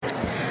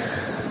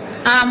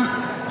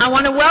I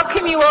want to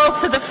welcome you all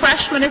to the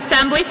Freshman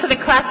Assembly for the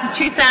class of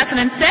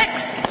 2006.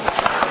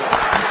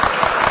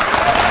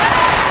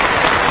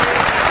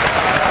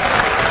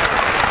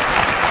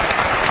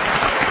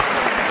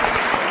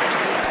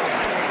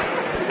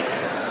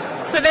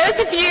 For those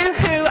of you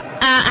who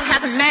I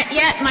haven't met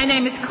yet, my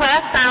name is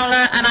Claire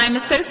Fowler, and I'm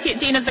Associate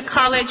Dean of the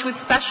College with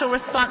special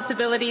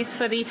responsibilities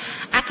for the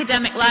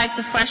academic lives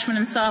of freshmen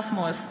and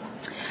sophomores.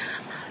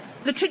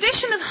 The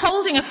tradition of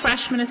holding a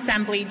freshman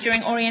assembly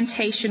during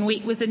orientation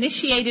week was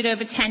initiated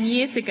over 10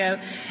 years ago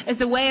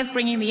as a way of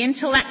bringing the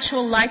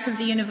intellectual life of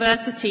the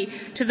university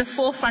to the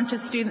forefront of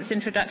students'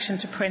 introduction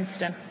to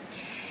Princeton.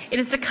 It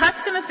is the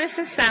custom of this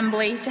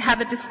assembly to have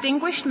a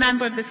distinguished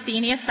member of the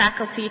senior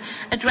faculty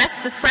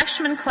address the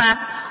freshman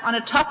class on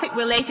a topic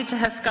related to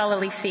her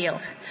scholarly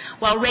field,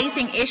 while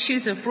raising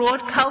issues of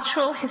broad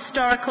cultural,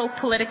 historical,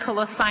 political,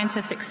 or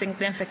scientific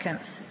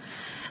significance.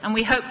 And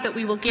we hope that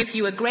we will give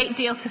you a great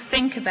deal to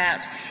think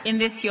about in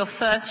this, your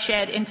first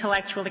shared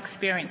intellectual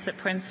experience at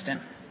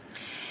Princeton.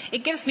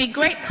 It gives me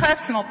great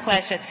personal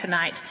pleasure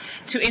tonight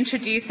to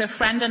introduce a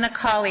friend and a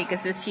colleague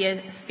as this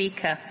year's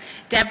speaker,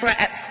 Deborah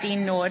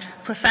Epstein-Nord,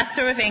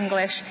 Professor of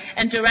English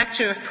and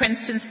Director of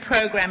Princeton's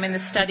program in the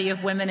study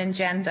of women and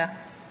gender.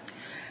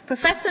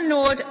 Professor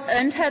Nord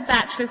earned her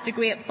bachelor's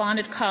degree at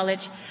Barnard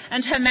College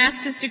and her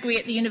master's degree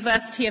at the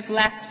University of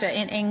Leicester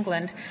in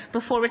England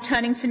before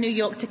returning to New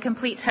York to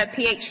complete her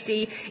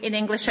PhD in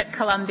English at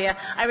Columbia.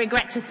 I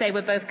regret to say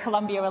we're both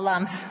Columbia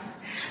alums.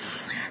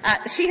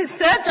 She has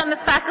served on the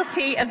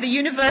faculty of the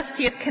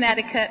University of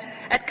Connecticut,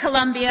 at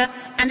Columbia,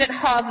 and at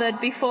Harvard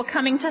before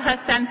coming to her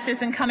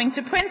senses and coming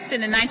to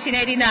Princeton in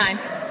 1989.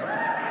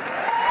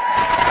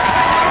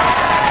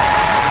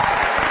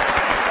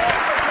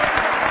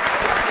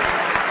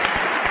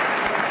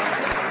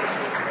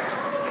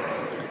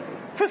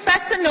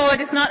 Professor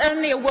Nord is not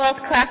only a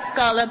world-class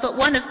scholar, but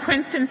one of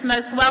Princeton's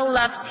most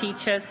well-loved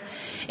teachers.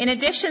 In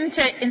addition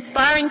to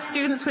inspiring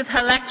students with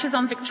her lectures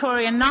on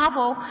Victorian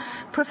novel,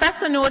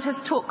 Professor Nord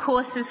has taught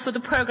courses for the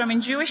program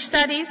in Jewish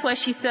Studies, where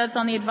she serves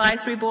on the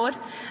advisory board,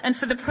 and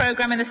for the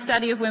program in the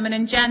study of women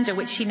and gender,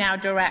 which she now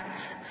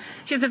directs.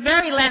 She has a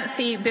very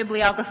lengthy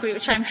bibliography,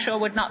 which I'm sure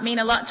would not mean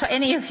a lot to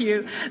any of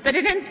you, but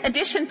in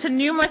addition to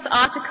numerous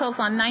articles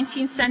on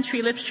 19th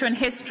century literature and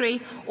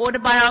history,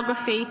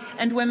 autobiography,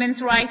 and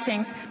women's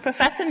writings,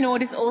 Professor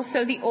Nord is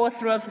also the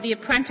author of The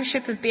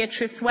Apprenticeship of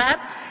Beatrice Webb,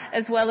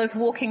 as well as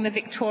Walking the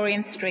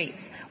Victorian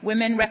Streets,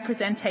 Women,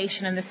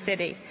 Representation in the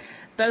City.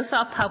 Both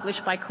are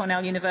published by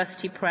Cornell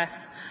University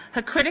Press.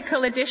 Her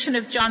critical edition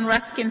of John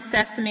Ruskin's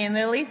Sesame and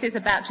Lilies is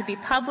about to be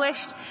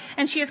published,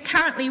 and she is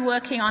currently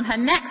working on her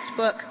next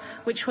book,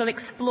 which will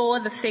explore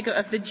the figure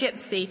of the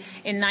gypsy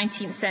in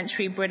 19th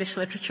century British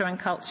literature and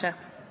culture.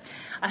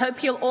 I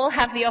hope you'll all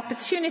have the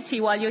opportunity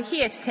while you're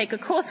here to take a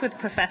course with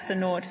Professor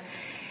Nord.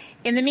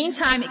 In the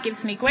meantime, it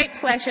gives me great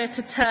pleasure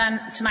to turn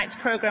tonight's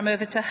program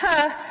over to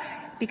her,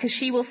 because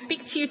she will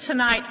speak to you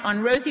tonight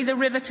on Rosie the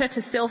Riveter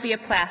to Sylvia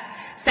Plath,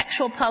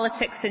 Sexual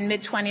Politics in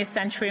Mid-20th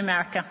Century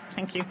America.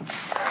 Thank you.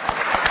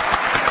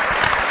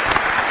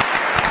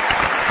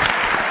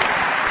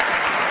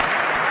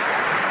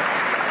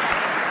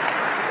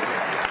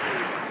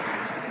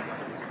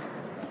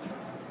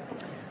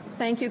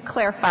 Thank you,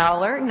 Claire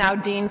Fowler, now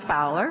Dean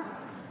Fowler.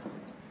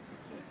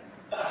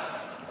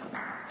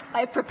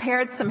 I've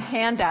prepared some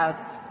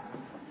handouts,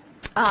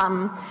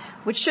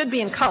 which should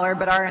be in color,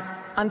 but aren't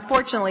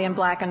unfortunately in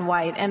black and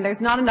white, and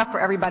there's not enough for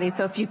everybody,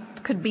 so if you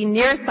could be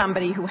near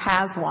somebody who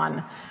has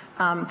one,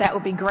 that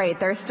would be great.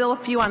 There are still a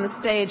few on the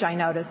stage, I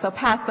noticed, so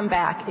pass them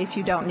back if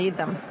you don't need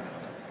them.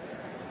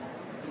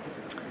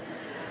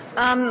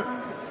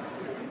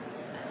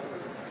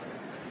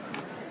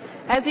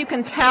 As you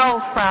can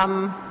tell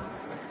from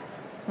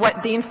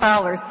what Dean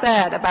Fowler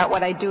said about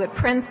what I do at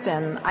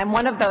Princeton, I'm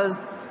one of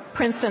those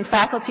Princeton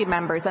faculty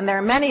members, and there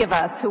are many of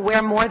us who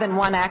wear more than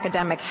one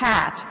academic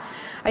hat.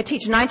 I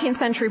teach 19th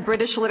century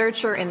British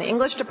literature in the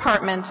English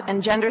department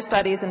and gender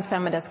studies and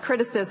feminist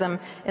criticism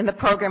in the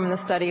program in the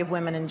study of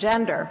women and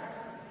gender.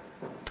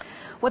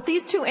 What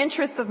these two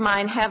interests of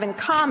mine have in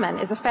common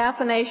is a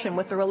fascination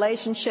with the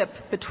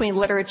relationship between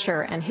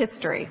literature and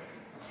history.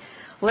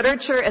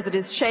 Literature as it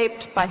is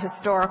shaped by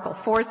historical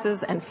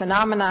forces and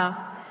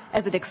phenomena,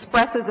 as it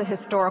expresses a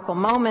historical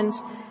moment,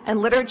 and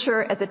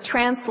literature as it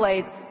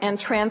translates and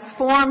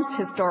transforms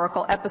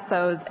historical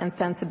episodes and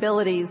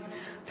sensibilities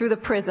through the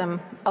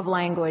prism of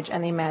language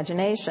and the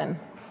imagination.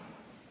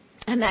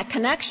 And that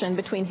connection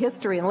between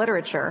history and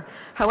literature,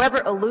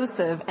 however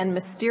elusive and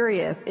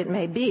mysterious it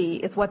may be,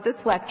 is what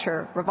this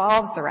lecture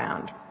revolves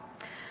around.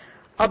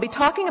 I'll be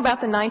talking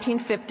about the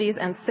 1950s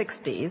and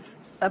 60s,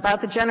 about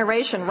the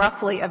generation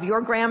roughly of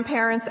your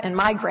grandparents and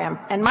my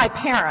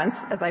parents,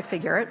 as I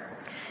figure it,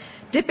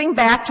 dipping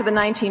back to the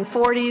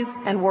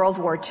 1940s and World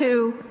War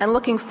II, and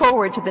looking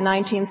forward to the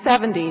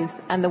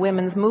 1970s and the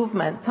women's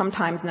movement,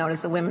 sometimes known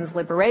as the women's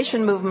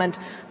liberation movement,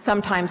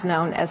 sometimes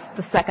known as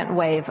the second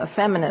wave of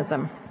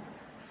feminism.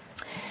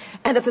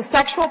 And at the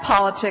sexual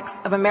politics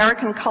of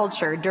American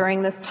culture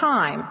during this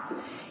time,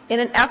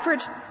 in an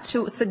effort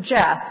to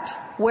suggest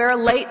where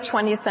late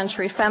 20th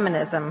century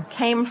feminism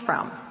came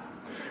from,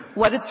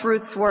 what its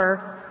roots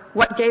were,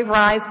 what gave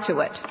rise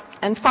to it.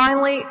 And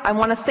finally, I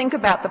want to think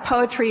about the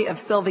poetry of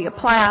Sylvia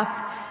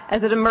Plath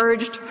as it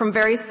emerged from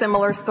very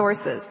similar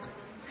sources.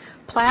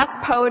 Plath's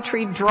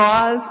poetry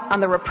draws on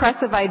the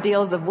repressive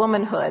ideals of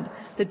womanhood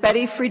that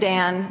Betty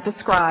Friedan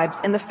describes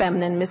in The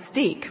Feminine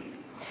Mystique,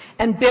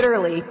 and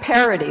bitterly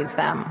parodies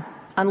them,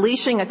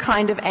 unleashing a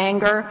kind of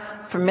anger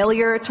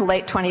familiar to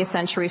late 20th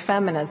century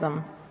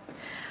feminism.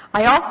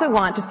 I also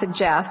want to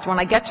suggest, when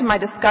I get to my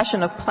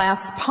discussion of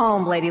Plath's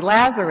poem, Lady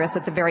Lazarus,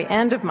 at the very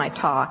end of my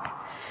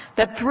talk,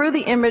 that through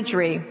the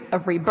imagery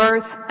of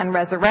rebirth and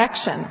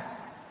resurrection,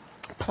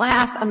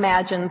 Plath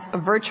imagines a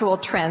virtual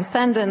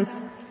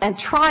transcendence and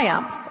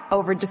triumph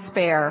over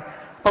despair,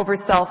 over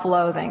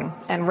self-loathing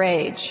and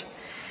rage.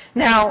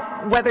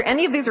 Now, whether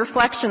any of these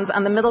reflections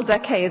on the middle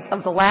decades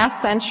of the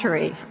last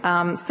century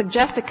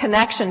suggest a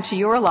connection to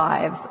your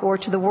lives or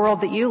to the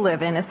world that you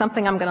live in is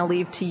something I'm going to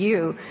leave to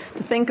you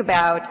to think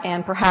about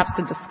and perhaps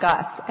to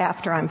discuss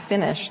after I'm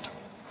finished.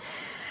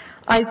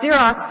 I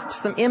Xeroxed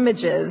some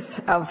images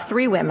of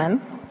 3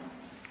 women,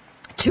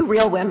 2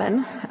 real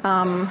women,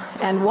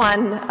 and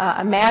 1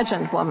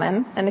 imagined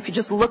woman. And if you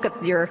just look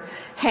at your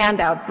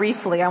handout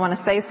briefly, I want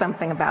to say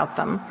something about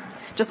them,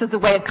 just as a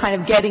way of kind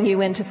of getting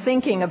you into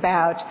thinking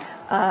about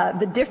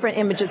the different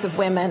images of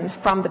women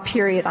from the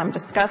period I'm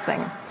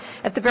discussing.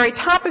 At the very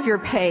top of your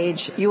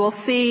page, you will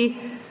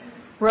see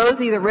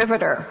Rosie the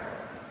Riveter.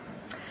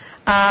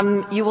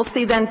 You will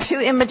see then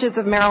 2 images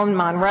of Marilyn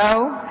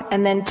Monroe,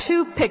 and then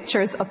 2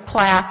 pictures of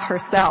Plath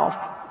herself,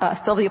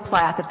 Sylvia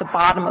Plath, at the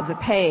bottom of the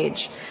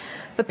page.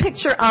 The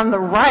picture on the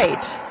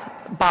right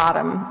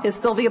bottom is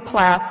Sylvia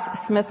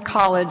Plath's Smith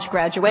College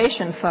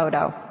graduation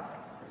photo.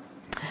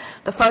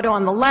 The photo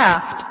on the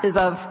left is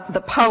of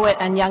the poet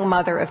and young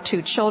mother of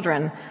 2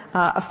 children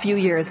a few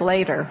years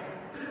later.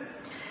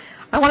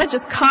 I want to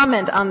just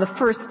comment on the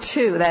first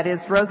 2, that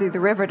is Rosie the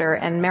Riveter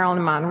and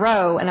Marilyn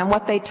Monroe, and on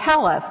what they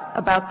tell us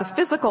about the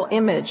physical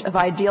image of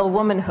ideal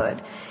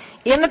womanhood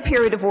in the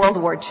period of World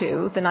War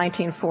II, the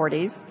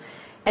 1940s,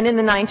 and in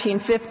the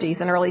 1950s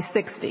and early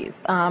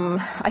 60s.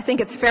 I think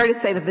it's fair to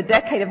say that the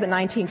decade of the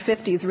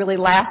 1950s really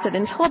lasted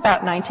until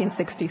about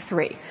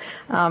 1963.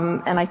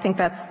 And I think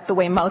that's the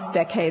way most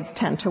decades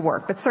tend to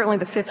work, but certainly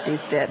the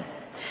 50s did.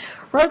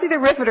 Rosie the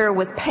Riveter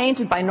was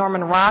painted by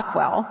Norman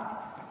Rockwell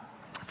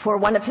for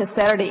one of his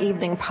Saturday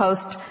Evening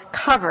Post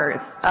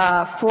covers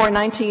for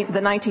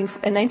the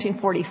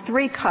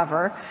 1943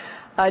 cover,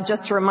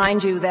 just to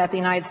remind you that the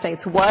United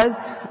States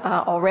was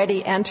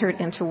already entered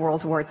into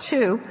World War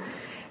II.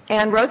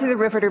 And Rosie the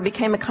Riveter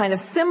became a kind of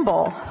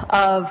symbol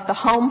of the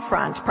home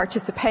front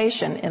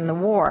participation in the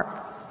war.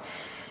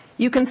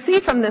 You can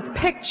see from this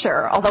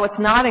picture, although it's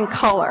not in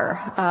color,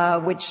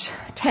 which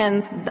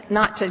tends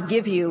not to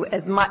give you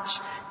as much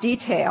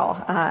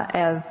detail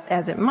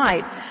as it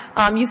might,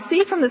 you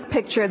see from this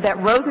picture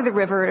that Rosie the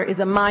Riveter is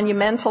a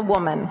monumental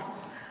woman,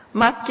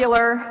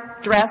 muscular,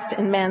 dressed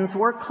in men's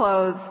work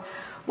clothes,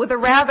 with a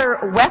rather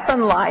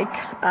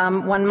weapon-like,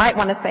 one might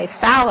want to say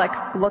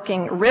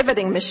phallic-looking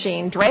riveting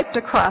machine draped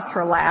across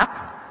her lap.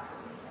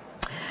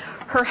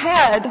 Her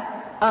head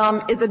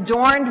is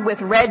adorned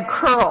with red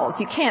curls.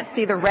 You can't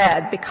see the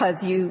red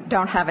because you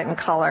don't have it in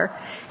color.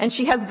 And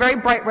she has very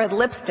bright red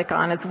lipstick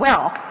on as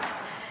well.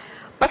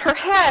 But her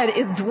head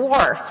is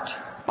dwarfed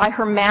by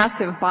her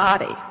massive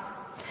body.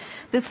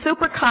 This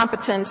super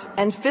competent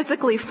and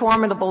physically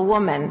formidable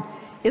woman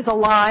is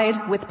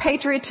allied with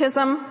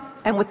patriotism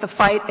and with the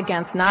fight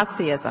against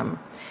Nazism.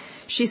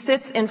 She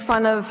sits in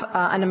front of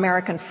an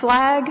American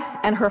flag,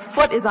 and her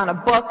foot is on a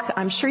book.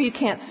 I'm sure you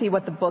can't see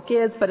what the book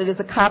is, but it is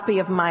a copy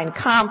of Mein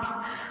Kampf,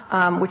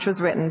 which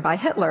was written by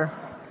Hitler.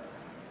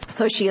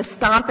 So she is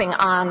stomping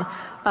on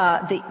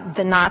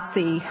the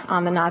Nazi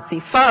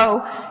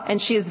foe,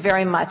 and she is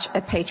very much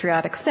a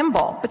patriotic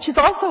symbol. But she's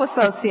also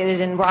associated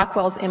in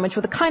Rockwell's image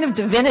with a kind of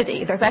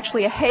divinity. There's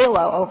actually a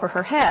halo over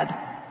her head.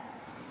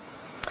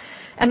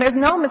 And there's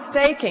no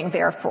mistaking,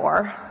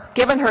 therefore,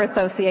 given her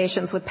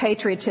associations with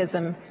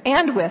patriotism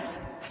and with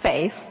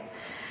faith,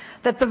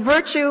 that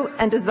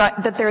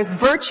that there is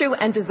virtue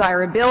and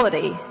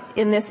desirability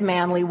in this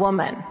manly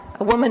woman.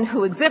 A woman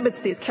who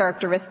exhibits these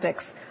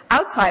characteristics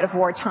outside of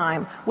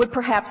wartime would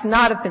perhaps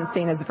not have been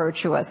seen as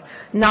virtuous,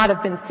 not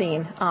have been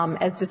seen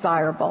as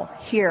desirable.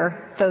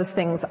 Here, those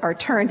things are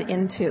turned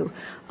into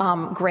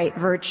great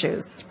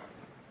virtues.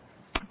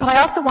 But I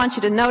also want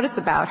you to notice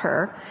about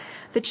her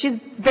that she's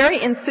very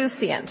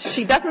insouciant.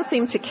 She doesn't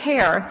seem to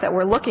care that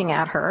we're looking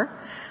at her.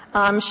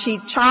 She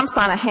chomps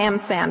on a ham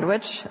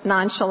sandwich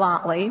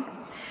nonchalantly.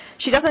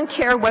 She doesn't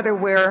care whether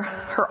we're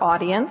her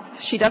audience.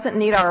 She doesn't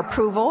need our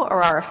approval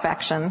or our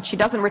affection. She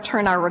doesn't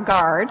return our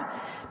regard,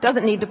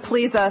 doesn't need to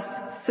please us,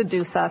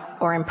 seduce us,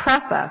 or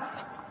impress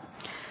us.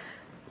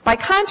 By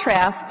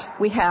contrast,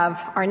 we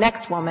have our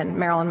next woman,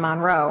 Marilyn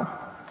Monroe.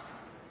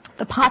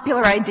 The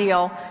popular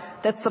ideal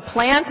that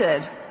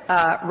supplanted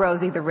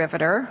Rosie the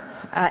Riveter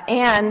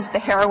and the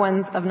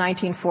heroines of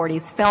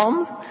 1940s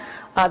films,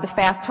 the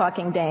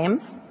fast-talking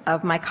dames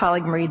of my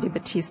colleague Marie de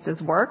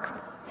Batista's work.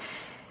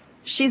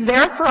 She's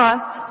there for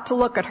us to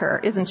look at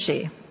her, isn't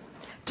she?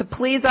 To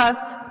please us,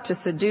 to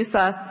seduce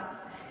us.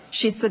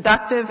 She's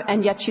seductive,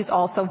 and yet she's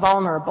also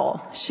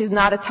vulnerable. She's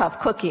not a tough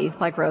cookie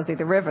like Rosie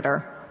the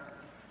Riveter.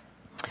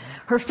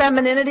 Her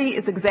femininity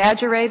is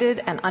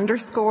exaggerated and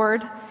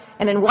underscored,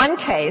 and in one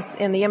case,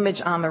 in the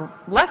image on the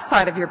left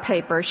side of your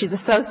paper, she's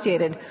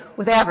associated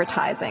with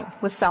advertising,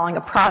 with selling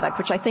a product,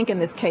 which I think in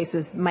this case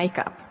is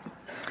makeup.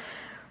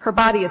 Her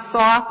body is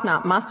soft,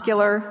 not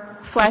muscular,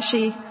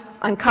 fleshy,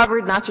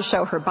 uncovered not to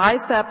show her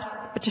biceps,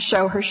 but to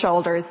show her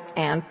shoulders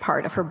and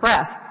part of her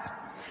breasts.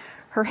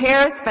 Her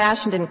hair is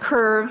fashioned in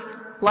curves,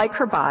 like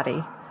her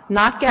body,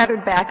 not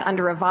gathered back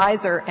under a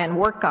visor and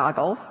work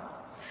goggles.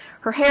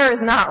 Her hair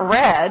is not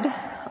red,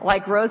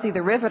 like Rosie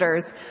the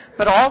Riveter's,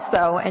 but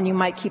also, and you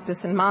might keep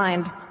this in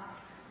mind,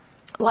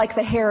 like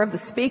the hair of the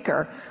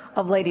speaker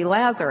of Lady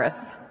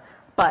Lazarus,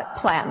 but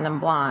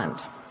platinum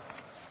blonde.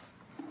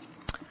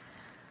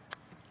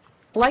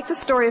 Like the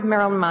story of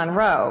Marilyn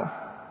Monroe,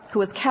 who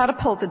was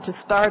catapulted to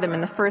stardom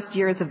in the first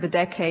years of the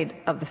decade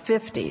of the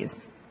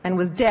 50s and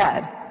was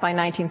dead by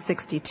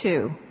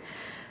 1962,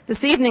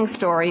 this evening's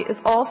story is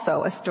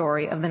also a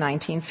story of the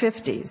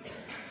 1950s.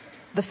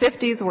 The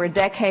 50s were a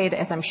decade,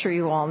 as I'm sure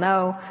you all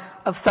know,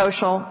 of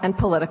social and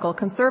political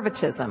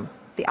conservatism.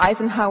 The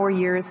Eisenhower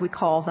years, we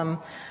call them,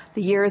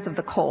 the years of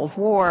the Cold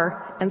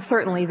War, and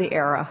certainly the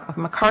era of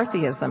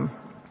McCarthyism.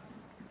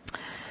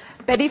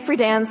 Betty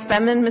Friedan's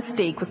Feminine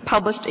Mystique was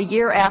published a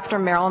year after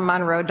Marilyn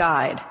Monroe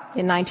died,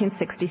 in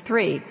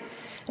 1963.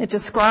 It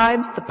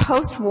describes the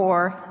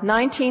post-war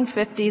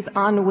 1950s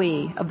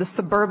ennui of the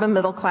suburban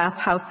middle-class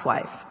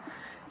housewife.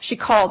 She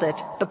called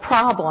it the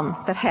problem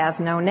that has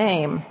no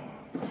name.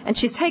 And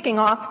she's taking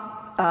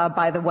off,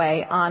 by the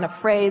way, on a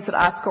phrase that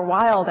Oscar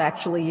Wilde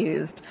actually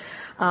used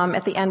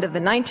at the end of the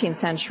 19th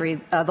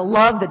century, the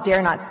love that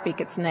dare not speak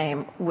its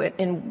name,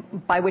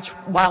 by which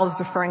Wilde was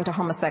referring to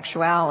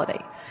homosexuality.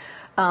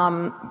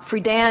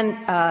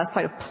 Friedan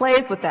sort of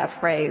plays with that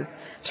phrase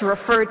to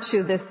refer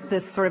to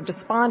this sort of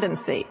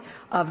despondency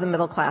of the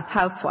middle-class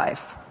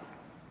housewife,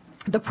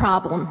 the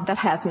problem that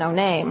has no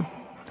name,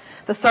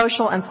 the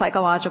social and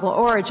psychological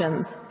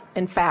origins,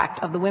 in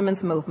fact, of the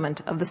women's movement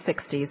of the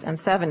 60s and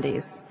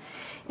 70s.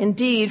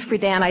 Indeed,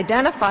 Friedan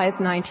identifies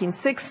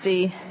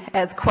 1960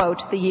 as,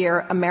 quote, the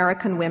year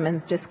American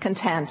women's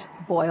discontent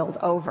boiled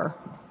over.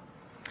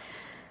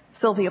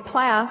 Sylvia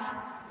Plath,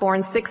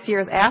 born 6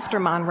 years after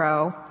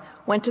Monroe,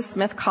 went to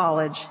Smith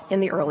College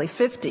in the early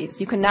 50s.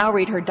 You can now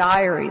read her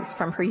diaries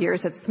from her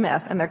years at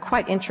Smith, and they're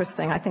quite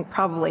interesting, I think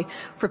probably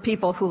for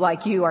people who,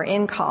 like you, are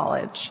in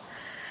college.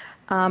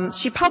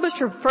 She published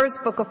her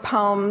first book of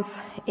poems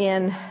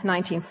in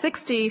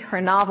 1960,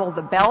 her novel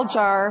The Bell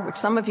Jar, which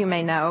some of you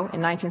may know, in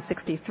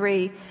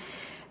 1963,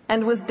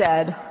 and was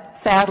dead,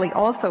 sadly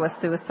also a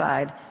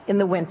suicide, in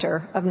the winter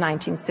of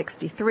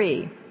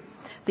 1963,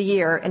 the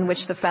year in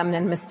which The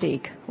Feminine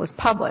Mystique was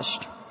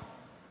published.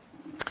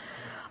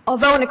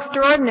 Although an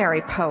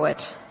extraordinary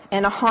poet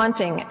and a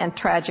haunting and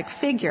tragic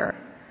figure,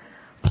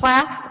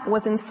 Plath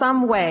was in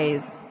some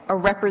ways a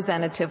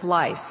representative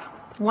life.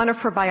 One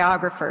of her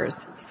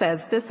biographers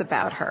says this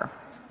about her.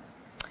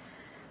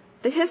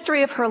 The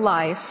history of her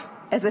life,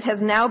 as it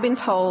has now been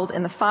told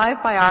in the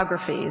 5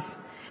 biographies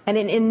and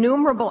in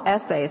innumerable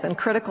essays and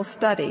critical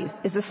studies,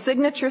 is a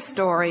signature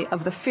story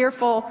of the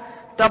fearful,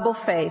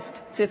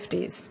 double-faced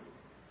 50s.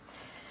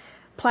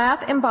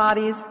 Plath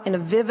embodies in a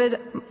vivid,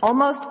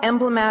 almost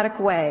emblematic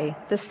way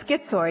the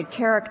schizoid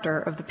character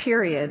of the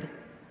period.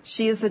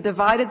 She is the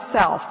divided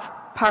self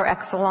par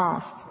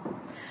excellence,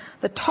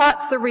 the taut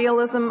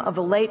surrealism of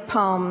the late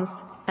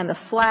poems and the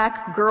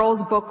slack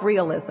girls' book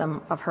realism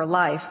of her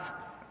life.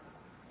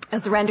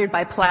 As rendered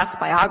by Plath's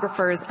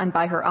biographers and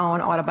by her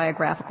own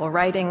autobiographical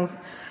writings,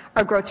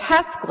 are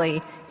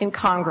grotesquely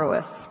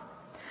incongruous.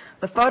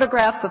 The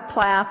photographs of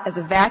Plath as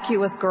a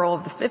vacuous girl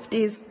of the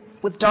 50s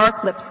with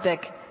dark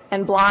lipstick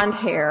and blonde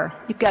hair.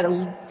 You get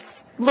a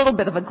little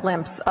bit of a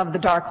glimpse of the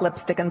dark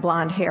lipstick and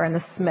blonde hair in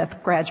the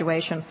Smith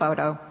graduation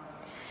photo.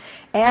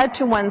 Add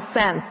to one's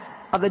sense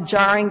of the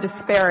jarring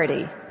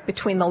disparity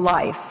between the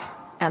life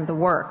and the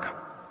work.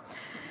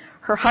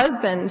 Her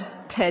husband,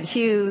 Ted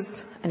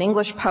Hughes, an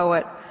English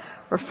poet,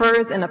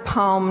 refers in a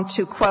poem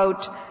to,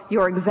 quote,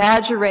 your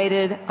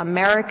exaggerated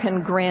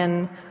American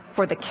grin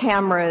for the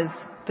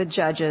cameras, the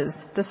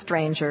judges, the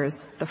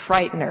strangers, the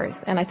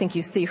frighteners. And I think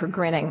you see her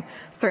grinning,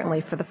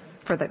 certainly for the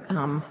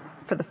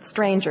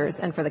strangers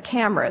and for the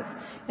cameras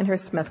in her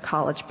Smith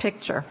College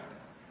picture.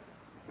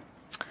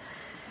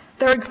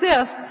 There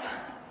exists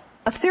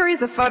a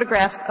series of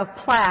photographs of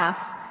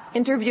Plath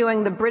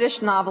interviewing the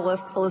British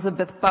novelist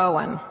Elizabeth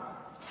Bowen.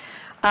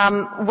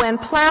 When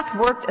Plath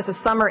worked as a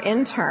summer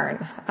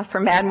intern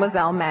for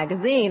Mademoiselle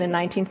magazine in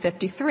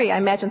 1953, I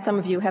imagine some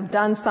of you have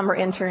done summer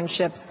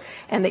internships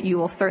and that you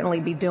will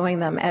certainly be doing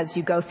them as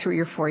you go through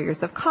your 4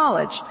 years of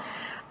college.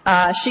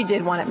 She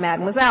did one at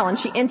Mademoiselle, and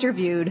she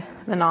interviewed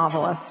the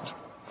novelist.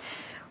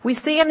 We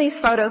see in these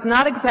photos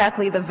not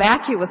exactly the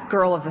vacuous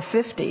girl of the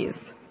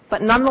 50s,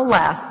 but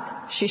nonetheless,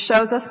 she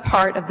shows us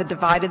part of the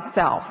divided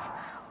self,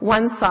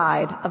 one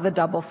side of the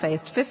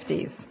double-faced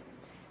 50s.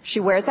 She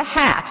wears a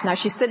hat. Now,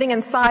 she's sitting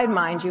inside,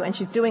 mind you, and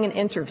she's doing an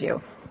interview.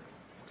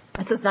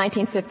 This is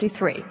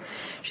 1953.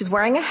 She's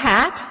wearing a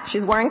hat.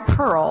 She's wearing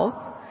pearls.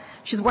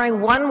 She's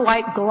wearing one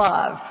white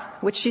glove,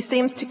 which she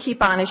seems to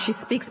keep on as she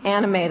speaks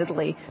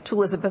animatedly to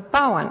Elizabeth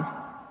Bowen.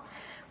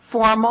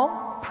 Formal,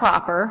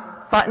 proper,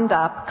 buttoned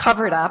up,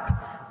 covered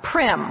up,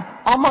 prim,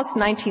 almost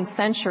 19th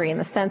century in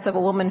the sense of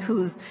a woman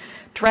who's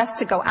dressed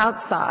to go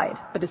outside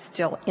but is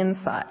still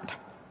inside.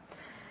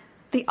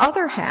 The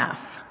other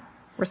half,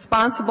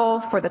 responsible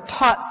for the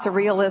taut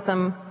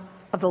surrealism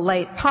of the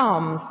late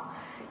poems,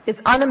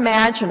 is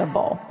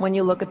unimaginable when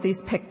you look at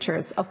these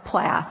pictures of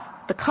Plath,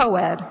 the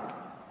co-ed.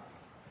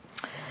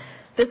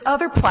 This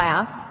other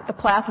Plath, the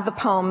Plath of the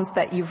poems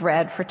that you've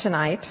read for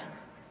tonight,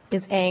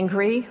 is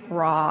angry,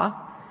 raw,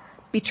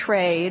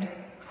 betrayed,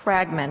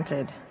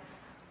 fragmented,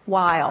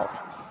 wild,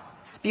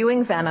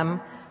 spewing venom,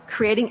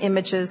 creating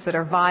images that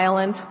are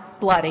violent,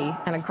 bloody,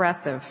 and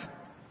aggressive.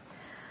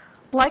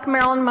 Like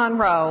Marilyn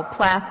Monroe,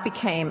 Plath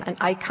became an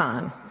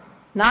icon,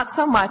 not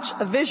so much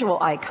a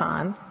visual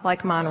icon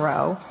like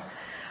Monroe,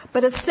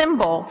 but a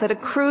symbol that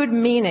accrued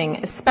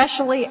meaning,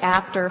 especially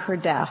after her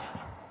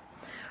death.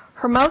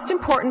 Her most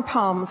important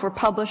poems were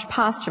published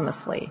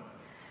posthumously.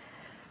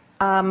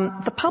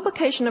 The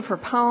publication of her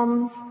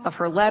poems, of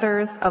her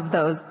letters, of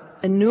those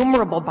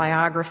innumerable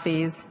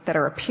biographies that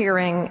are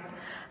appearing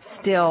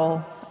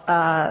still,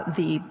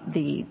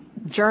 the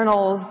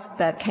journals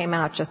that came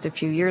out just a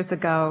few years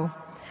ago,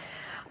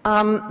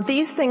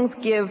 these things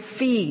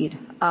feed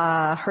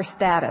her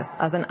status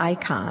as an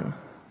icon.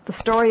 The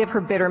story of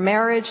her bitter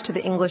marriage to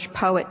the English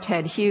poet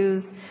Ted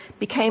Hughes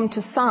became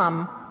to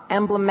some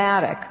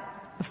emblematic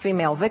of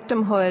female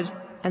victimhood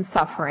and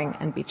suffering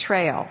and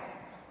betrayal.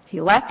 He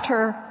left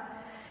her.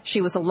 She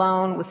was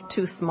alone with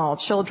 2 small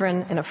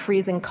children in a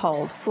freezing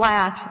cold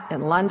flat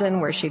in London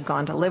where she'd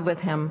gone to live with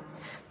him.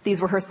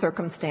 These were her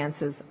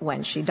circumstances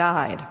when she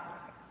died.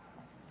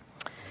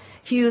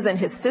 Hughes and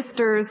his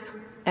sisters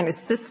and his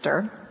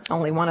sister,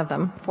 only one of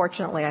them,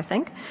 fortunately, I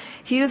think.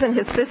 Hughes and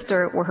his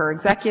sister were her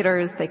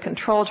executors. They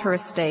controlled her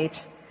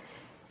estate.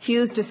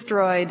 Hughes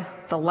destroyed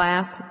the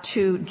last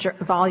 2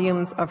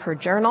 volumes of her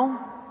journal,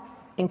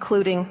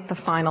 including the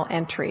final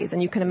entries.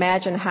 And you can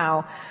imagine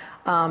how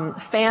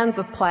fans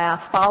of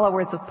Plath,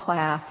 followers of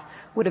Plath,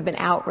 would have been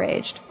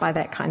outraged by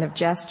that kind of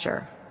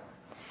gesture.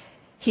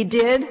 He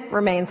did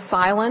remain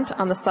silent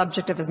on the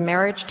subject of his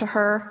marriage to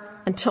her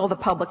until the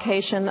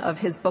publication of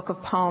his book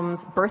of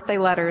poems, Birthday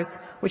Letters,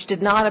 which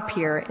did not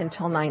appear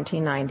until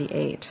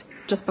 1998,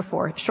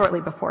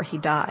 shortly before he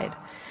died.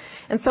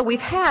 And so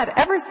we've had,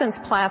 ever since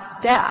Plath's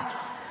death,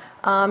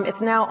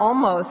 it's now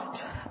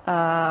almost,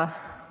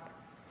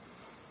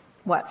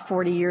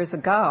 40 years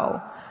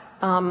ago,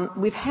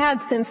 we've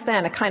had since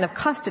then a kind of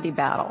custody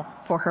battle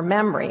for her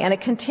memory, and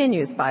it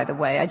continues, by the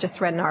way. I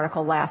just read an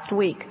article last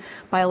week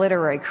by a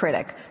literary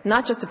critic,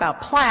 not just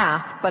about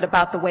Plath, but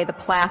about the way the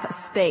Plath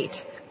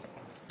estate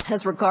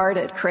has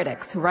regarded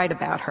critics who write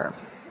about her.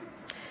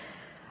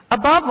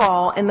 Above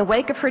all, in the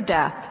wake of her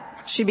death,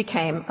 she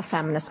became a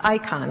feminist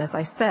icon, as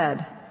I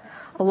said.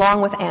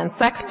 Along with Anne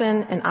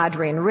Sexton and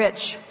Adrienne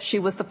Rich, she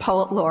was the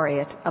poet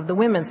laureate of the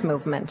women's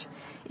movement,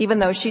 even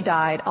though she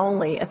died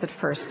only as it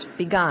first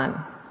begun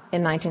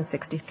in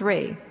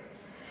 1963.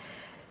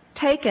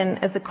 Taken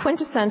as the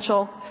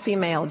quintessential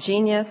female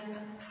genius,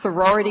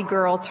 sorority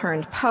girl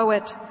turned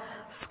poet,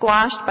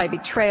 squashed by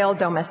betrayal,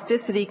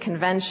 domesticity,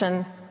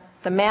 convention,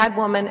 the mad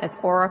woman as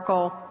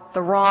oracle,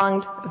 the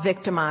wronged,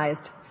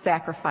 victimized,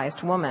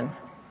 sacrificed woman.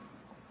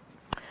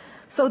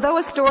 So though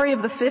a story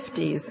of the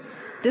 50s,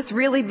 this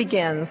really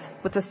begins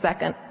with the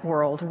Second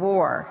World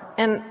War.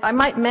 And I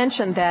might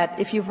mention that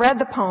if you've read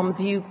the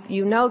poems, you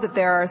know that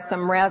there are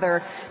some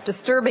rather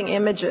disturbing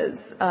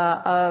images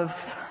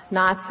of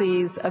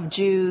Nazis, of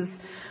Jews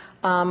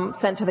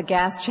sent to the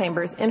gas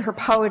chambers in her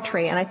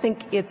poetry. And I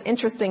think it's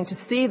interesting to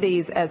see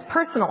these as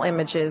personal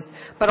images,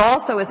 but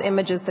also as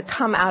images that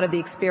come out of the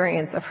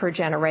experience of her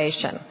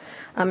generation,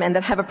 and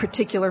that have a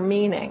particular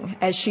meaning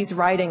as she's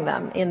writing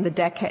them in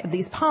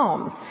these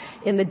poems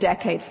in the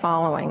decade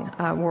following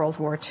World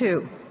War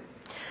II.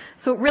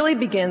 So it really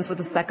begins with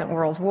the Second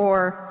World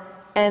War,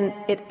 and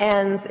it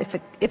ends,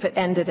 if it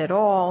ended at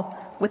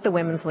all, with the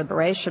women's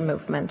liberation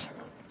movement.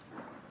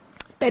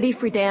 Betty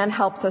Friedan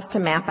helps us to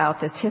map out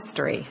this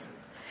history.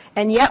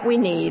 And yet we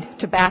need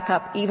to back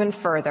up even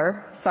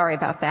further, sorry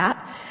about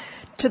that,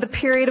 to the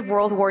period of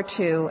World War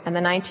II and the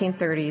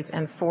 1930s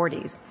and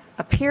 40s,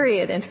 a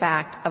period, in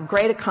fact, of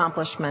great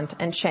accomplishment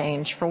and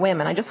change for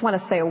women. I just want to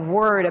say a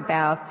word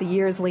about the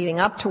years leading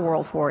up to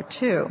World War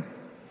II.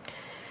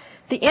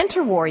 The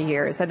interwar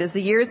years, that is,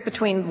 the years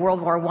between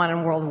World War I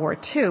and World War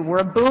II, were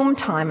a boom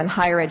time in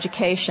higher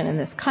education in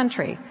this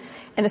country,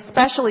 and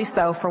especially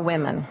so for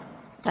women.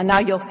 And now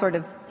you'll sort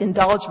of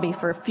indulge me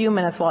for a few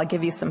minutes while I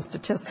give you some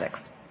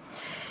statistics.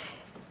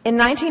 In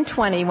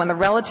 1920, when the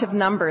relative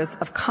numbers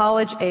of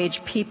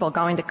college-age people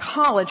going to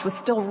college was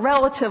still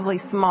relatively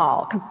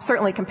small,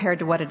 certainly compared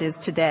to what it is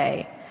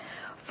today,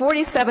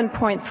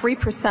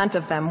 47.3%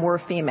 of them were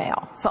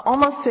female. So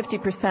almost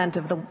 50%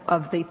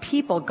 of the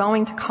people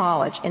going to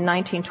college in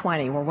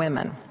 1920 were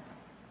women,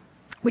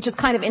 which is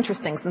kind of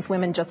interesting since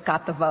women just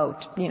got the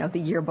vote, the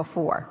year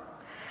before.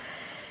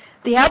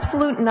 The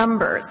absolute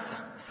numbers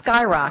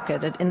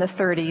skyrocketed in the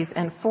 30s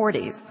and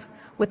 40s,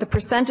 with the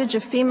percentage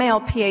of female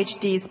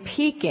PhDs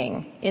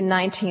peaking in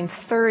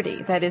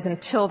 1930, that is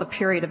until the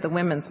period of the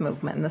women's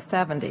movement in the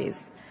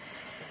 70s.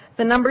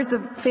 The numbers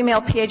of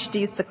female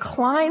PhDs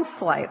declined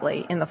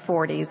slightly in the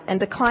 40s and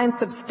declined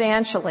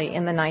substantially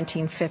in the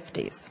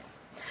 1950s.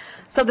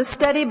 So the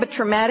steady but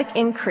dramatic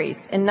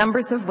increase in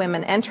numbers of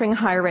women entering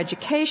higher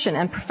education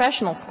and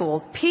professional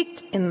schools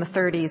peaked in the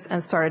 30s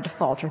and started to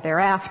falter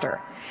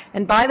thereafter.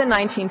 And by the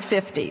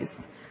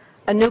 1950s,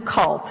 a new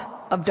cult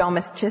of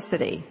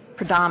domesticity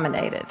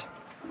predominated.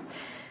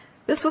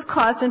 This was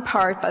caused in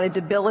part by the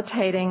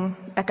debilitating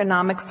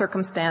economic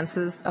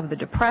circumstances of the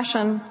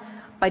Depression,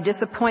 by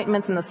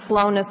disappointments in the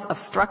slowness of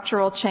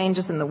structural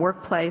changes in the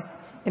workplace,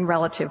 in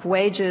relative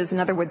wages. In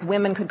other words,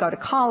 women could go to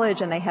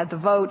college and they had the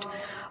vote,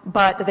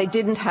 but they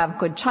didn't have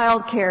good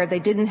child care, they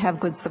didn't have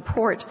good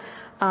support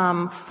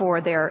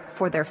for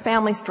their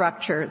family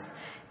structures,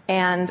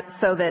 and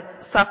so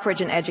that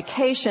suffrage and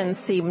education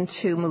seemed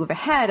to move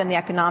ahead, and the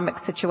economic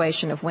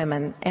situation of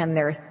women and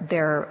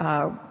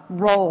their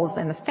roles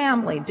in the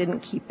family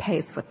didn't keep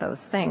pace with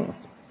those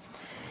things.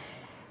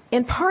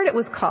 In part, it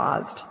was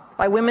caused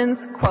by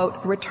women's,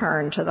 quote,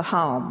 return to the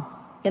home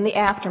in the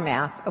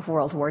aftermath of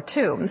World War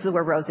II. This is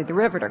where Rosie the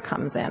Riveter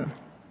comes in.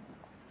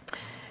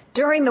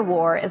 During the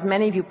war, as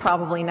many of you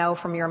probably know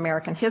from your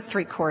American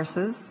history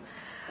courses,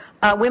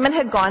 women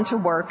had gone to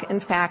work in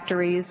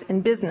factories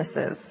and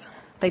businesses.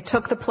 They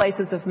took the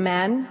places of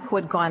men who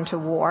had gone to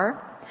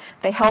war.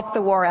 They helped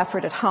the war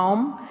effort at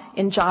home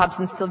in jobs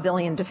in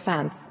civilian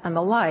defense and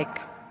the like.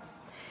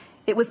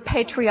 It was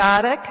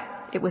patriotic.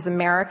 It was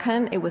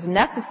American. It was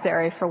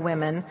necessary for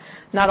women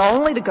not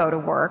only to go to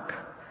work,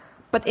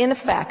 but in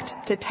effect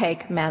to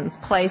take men's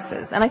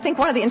places. And I think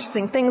one of the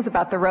interesting things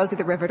about the Rosie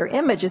the Riveter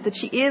image is that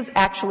she is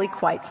actually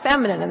quite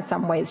feminine in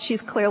some ways.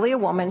 She's clearly a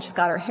woman. She's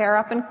got her hair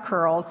up in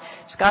curls.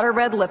 She's got her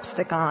red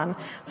lipstick on.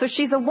 So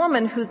she's a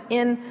woman who's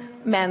in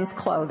men's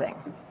clothing.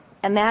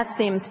 And that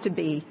seems to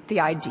be the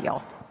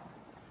ideal.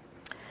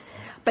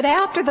 But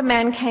after the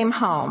men came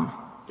home,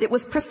 it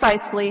was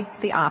precisely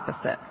the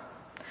opposite.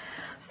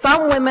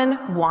 Some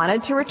women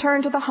wanted to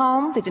return to the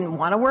home. They didn't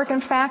want to work in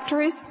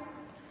factories.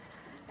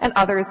 And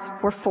others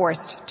were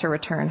forced to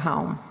return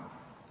home.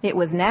 It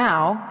was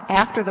now,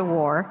 after the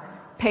war,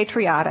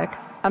 patriotic,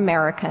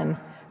 American,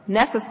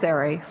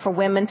 necessary for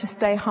women to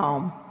stay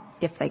home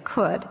if they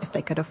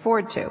could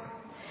afford to,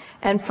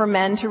 and for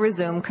men to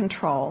resume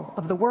control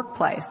of the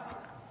workplace.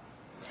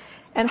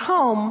 And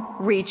home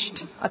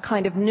reached a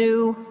kind of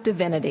new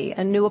divinity,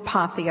 a new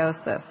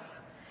apotheosis.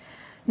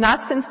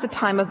 Not since the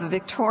time of the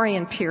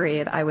Victorian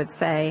period, I would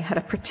say, had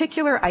a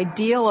particular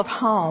ideal of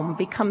home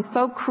become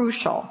so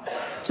crucial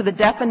to the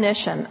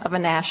definition of a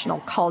national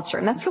culture.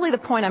 And that's really the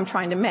point I'm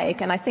trying to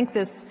make, and I think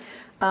this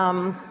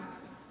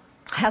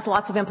has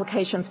lots of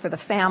implications for the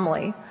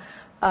family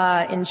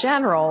in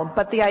general,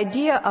 but the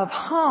idea of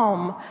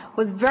home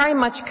was very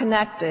much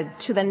connected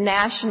to the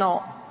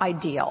national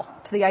ideal,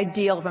 to the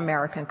ideal of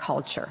American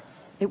culture.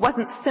 It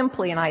wasn't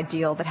simply an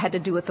ideal that had to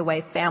do with the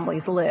way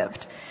families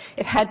lived.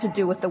 It had to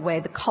do with the way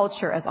the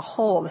culture as a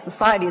whole, the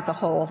society as a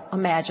whole,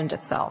 imagined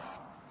itself.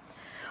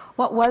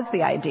 What was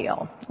the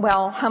ideal?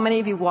 Well, how many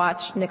of you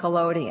watch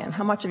Nickelodeon?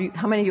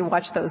 How many of you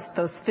watch those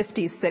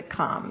 50s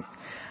sitcoms,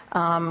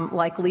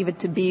 like Leave It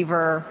to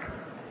Beaver?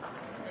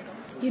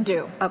 You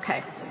do,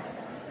 okay.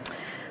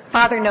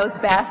 Father Knows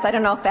Best. I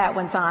don't know if that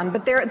one's on,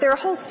 but there are a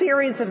whole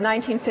series of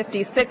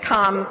 1950s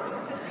sitcoms.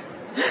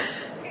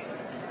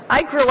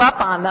 I grew up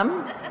on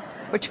them,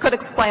 which could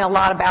explain a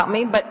lot about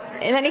me, but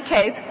in any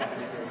case,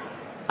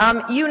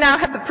 you now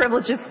have the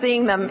privilege of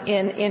seeing them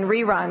in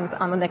reruns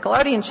on the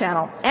Nickelodeon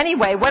channel.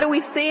 Anyway, what do we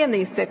see in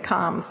these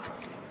sitcoms?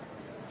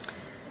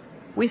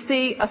 We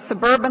see a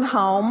suburban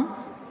home,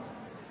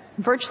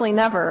 virtually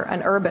never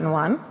an urban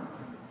one,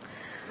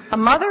 a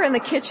mother in the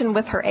kitchen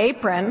with her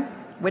apron,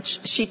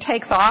 which she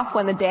takes off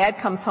when the dad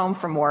comes home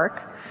from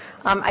work.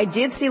 I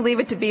did see Leave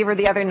It to Beaver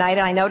the other night,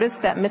 and I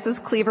noticed that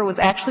Mrs. Cleaver was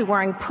actually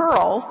wearing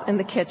pearls in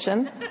the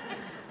kitchen,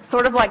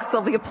 sort of like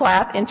Sylvia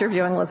Plath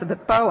interviewing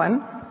Elizabeth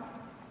Bowen.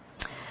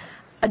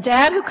 A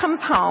dad who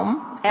comes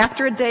home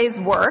after a day's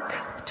work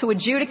to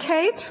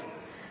adjudicate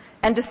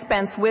and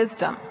dispense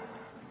wisdom.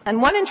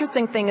 And one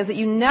interesting thing is that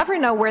you never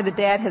know where the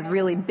dad has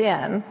really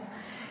been.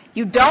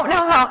 You don't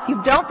know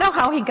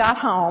how he got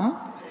home.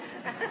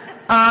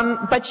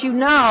 But you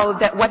know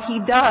that what he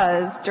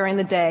does during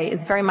the day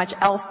is very much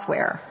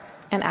elsewhere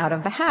and out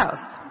of the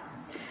house.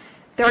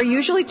 There are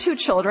usually 2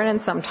 children and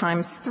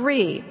sometimes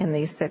 3 in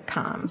these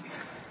sitcoms.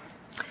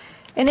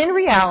 And in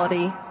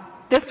reality,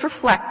 this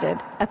reflected,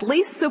 at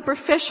least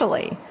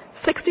superficially,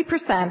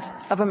 60%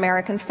 of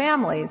American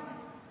families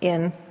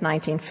in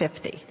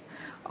 1950.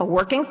 A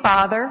working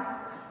father,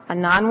 a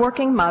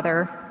non-working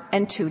mother,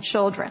 and 2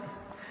 children.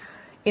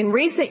 In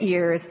recent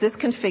years, this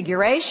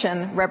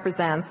configuration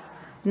represents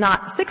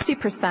not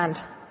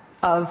 60%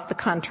 of the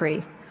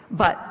country,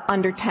 but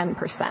under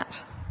 10%.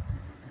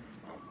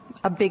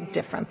 A big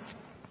difference.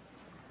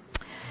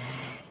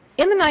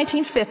 In the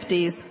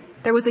 1950s,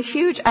 there was a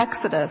huge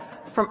exodus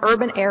from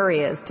urban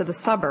areas to the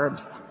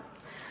suburbs.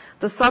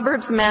 The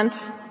suburbs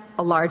meant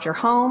a larger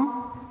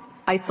home,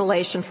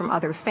 isolation from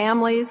other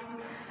families,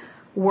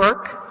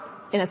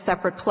 work in a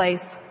separate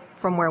place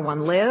from where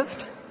one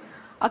lived,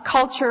 a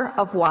culture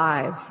of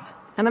wives.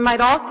 And I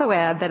might also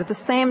add that at the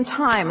same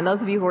time, and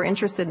those of you who are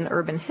interested in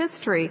urban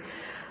history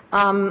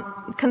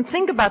can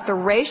think about the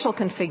racial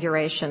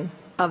configuration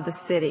of the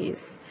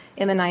cities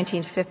in the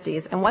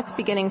 1950s and what's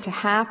beginning to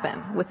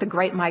happen with the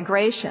great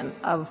migration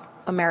of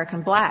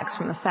American blacks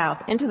from the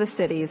South into the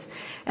cities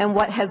and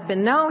what has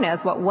been known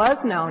as, what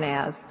was known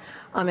as,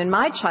 in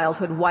my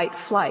childhood, white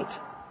flight.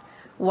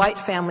 White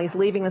families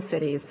leaving the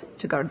cities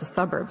to go to the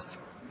suburbs.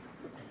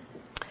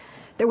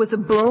 There was a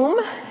boom,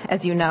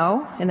 as you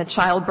know, in the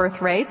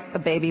childbirth rates, a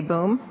baby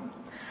boom.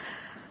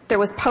 There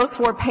was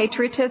post-war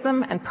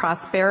patriotism and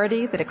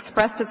prosperity that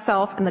expressed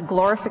itself in the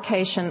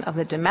glorification of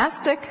the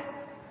domestic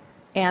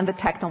and the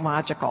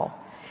technological,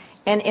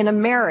 and in a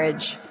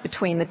marriage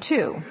between the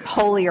two,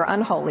 holy or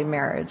unholy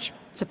marriage,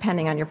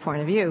 depending on your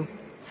point of view.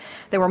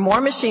 There were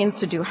more machines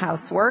to do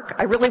housework.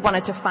 I really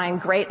wanted to find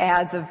great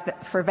ads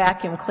for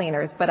vacuum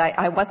cleaners, but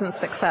I wasn't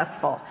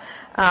successful.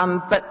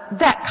 But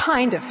that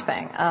kind of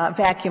thing,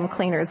 vacuum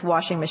cleaners,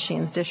 washing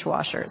machines,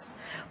 dishwashers.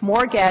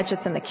 More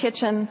gadgets in the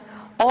kitchen,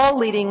 all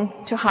leading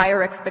to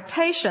higher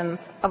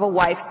expectations of a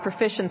wife's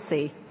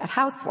proficiency at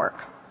housework.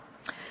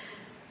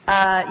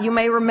 You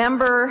may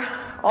remember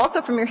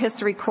also from your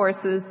history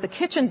courses the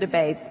kitchen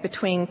debates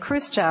between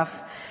Khrushchev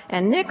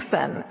and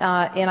Nixon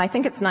in, I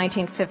think it's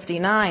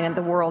 1959, at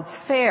the World's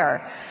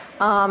Fair.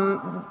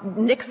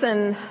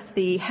 Nixon,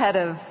 the head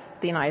of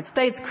the United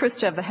States,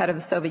 Khrushchev, the head of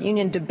the Soviet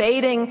Union,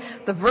 debating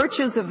the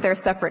virtues of their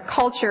separate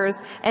cultures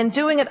and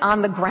doing it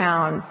on the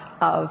grounds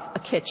of a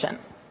kitchen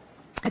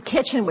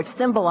which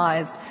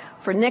symbolized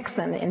for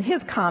Nixon, in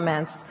his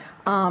comments,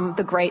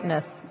 the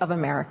greatness of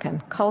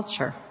American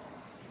culture.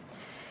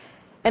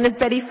 And as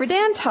Betty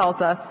Friedan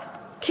tells us,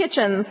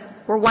 kitchens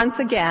were once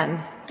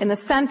again in the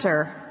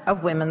center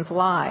of women's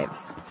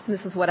lives. And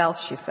this is what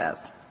else she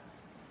says.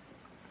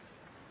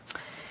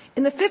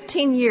 In the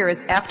 15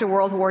 years after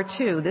World War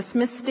II, this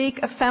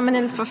mystique of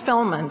feminine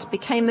fulfillment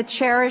became the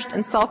cherished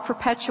and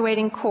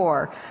self-perpetuating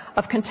core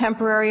of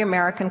contemporary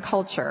American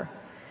culture.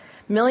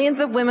 Millions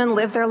of women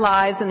live their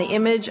lives in the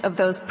image of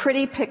those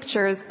pretty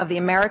pictures of the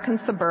American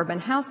suburban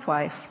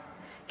housewife,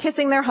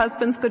 kissing their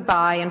husbands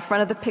goodbye in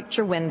front of the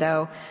picture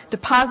window,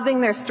 depositing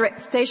their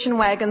station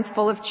wagons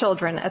full of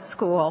children at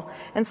school,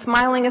 and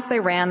smiling as they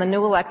ran the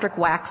new electric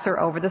waxer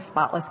over the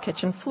spotless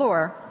kitchen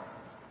floor.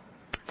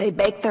 They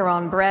baked their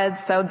own bread,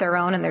 sewed their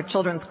own and their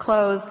children's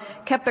clothes,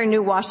 kept their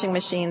new washing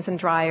machines and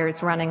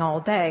dryers running all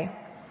day.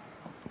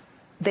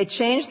 They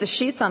changed the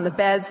sheets on the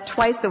beds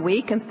twice a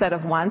week instead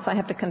of once. I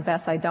have to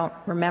confess I don't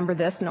remember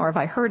this, nor have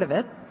I heard of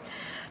it.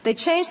 They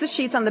changed the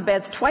sheets on the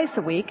beds twice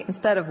a week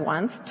instead of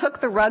once, took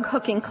the rug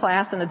hooking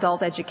class in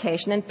adult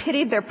education, and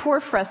pitied their poor,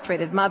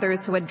 frustrated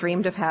mothers who had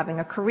dreamed of having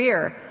a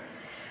career.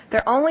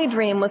 Their only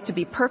dream was to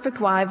be perfect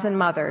wives and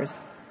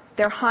mothers.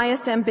 Their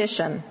highest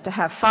ambition, to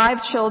have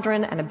 5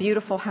 children and a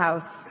beautiful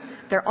house.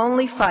 Their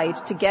only fight,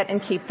 to get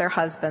and keep their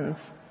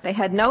husbands. They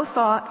had no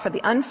thought for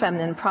the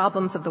unfeminine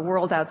problems of the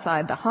world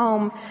outside the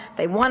home.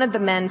 They wanted the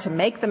men to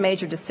make the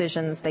major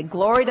decisions. They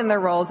gloried in their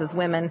roles as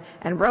women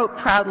and wrote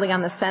proudly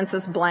on the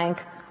census blank,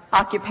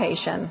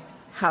 occupation,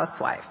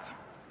 housewife.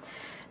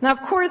 Now,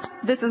 of course,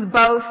 this is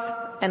both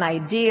an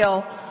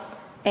ideal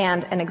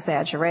and an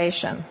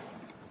exaggeration.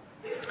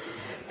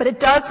 But it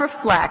does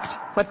reflect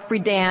what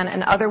Friedan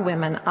and other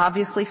women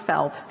obviously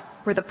felt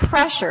were the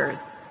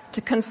pressures to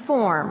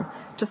conform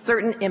to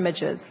certain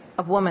images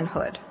of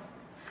womanhood.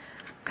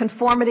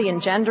 Conformity in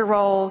gender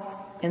roles,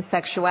 in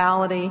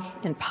sexuality,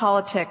 in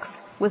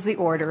politics was the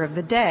order of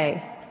the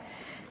day.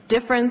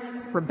 Difference,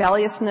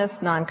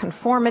 rebelliousness,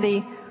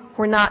 nonconformity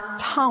were not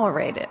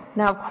tolerated.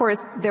 Now, of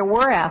course, there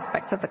were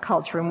aspects of the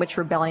culture in which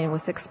rebellion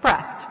was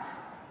expressed.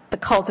 The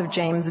cult of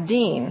James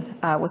Dean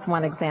was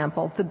one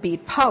example. The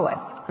Beat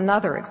Poets,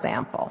 another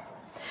example.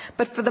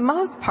 But for the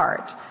most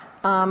part,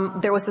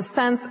 there was a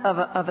sense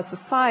of a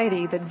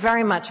society that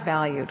very much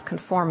valued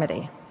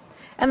conformity.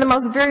 And the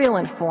most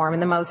virulent form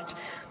and the most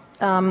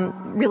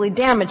really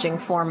damaging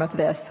form of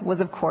this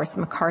was, of course,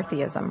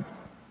 McCarthyism.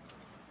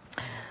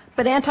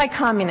 But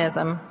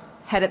anti-communism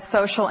had its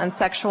social and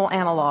sexual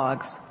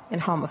analogs in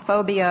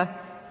homophobia,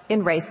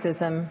 in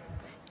racism,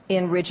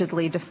 in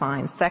rigidly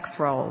defined sex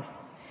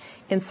roles,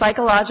 in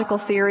psychological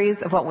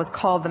theories of what was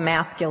called the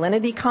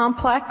masculinity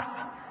complex,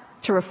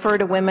 to refer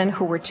to women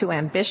who were too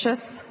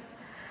ambitious,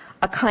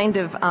 a kind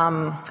of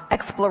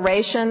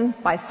exploration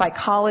by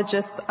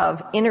psychologists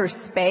of inner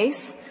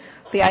space,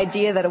 the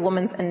idea that a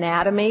woman's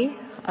anatomy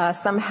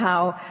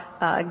somehow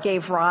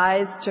gave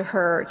rise to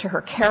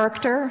her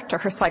character, to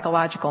her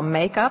psychological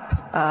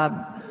makeup.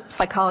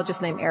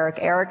 Psychologist named Erik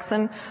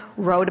Erikson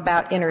wrote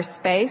about inner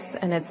space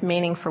and its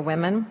meaning for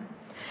women,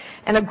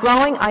 and a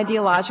growing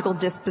ideological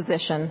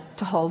disposition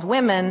to hold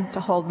women,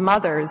 to hold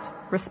mothers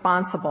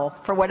responsible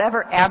for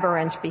whatever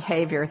aberrant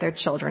behavior their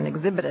children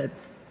exhibited.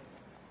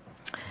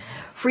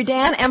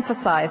 Friedan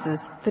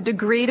emphasizes the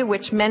degree to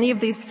which many of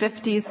these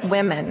 50s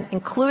women,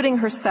 including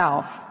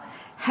herself,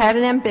 had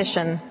an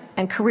ambition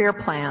and career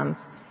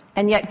plans,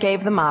 and yet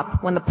gave them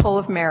up when the pull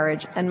of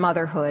marriage and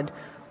motherhood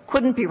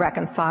couldn't be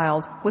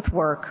reconciled with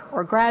work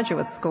or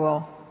graduate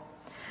school.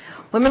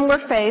 Women were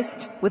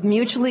faced with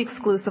mutually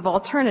exclusive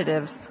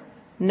alternatives,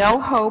 no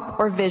hope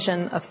or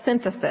vision of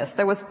synthesis.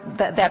 There was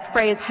that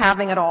phrase,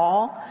 having it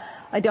all.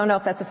 I don't know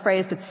if that's a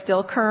phrase that's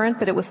still current,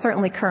 but it was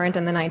certainly current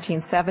in the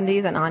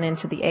 1970s and on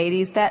into the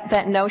 80s.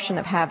 That notion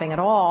of having it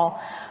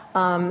all,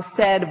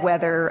 said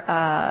whether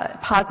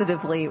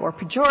positively or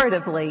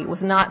pejoratively,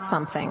 was not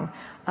something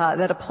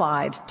that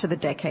applied to the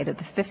decade of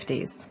the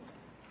 50s.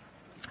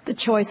 The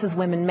choices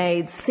women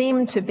made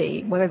seemed to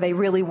be, whether they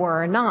really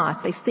were or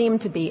not, they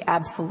seemed to be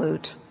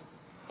absolute.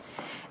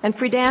 And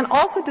Friedan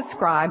also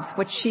describes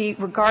what she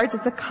regards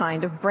as a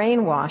kind of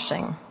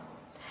brainwashing.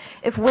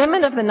 If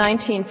women of the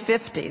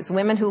 1950s,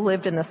 women who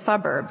lived in the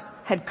suburbs,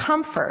 had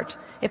comfort,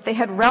 if they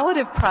had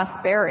relative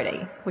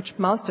prosperity, which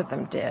most of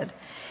them did,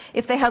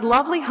 if they had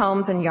lovely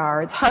homes and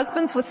yards,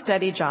 husbands with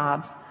steady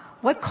jobs,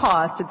 what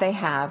cause did they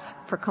have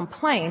for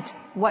complaint?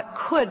 What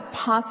could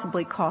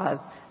possibly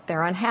cause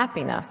their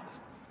unhappiness?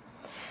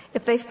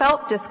 If they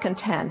felt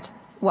discontent,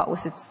 what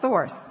was its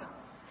source?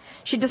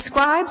 She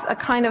describes a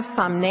kind of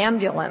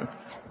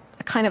somnambulance,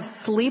 a kind of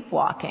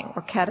sleepwalking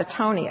or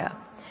catatonia,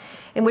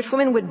 in which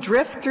women would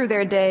drift through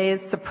their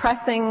days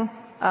suppressing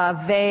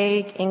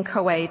vague,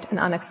 inchoate, and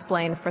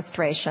unexplained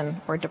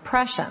frustration or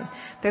depression.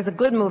 There's a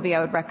good movie I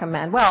would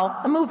recommend,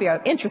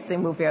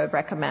 interesting movie I would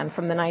recommend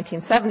from the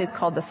 1970s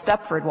called The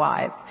Stepford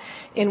Wives,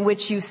 in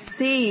which you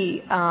see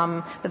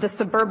that the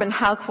suburban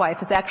housewife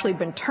has actually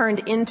been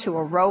turned into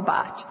a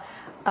robot,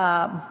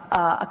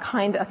 a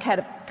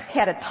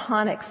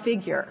catatonic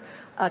figure,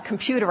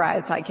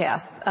 computerized, I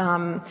guess,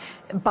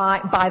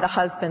 by the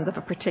husbands of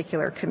a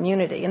particular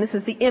community. And this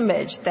is the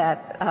image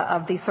that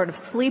of these sort of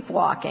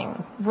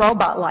sleepwalking,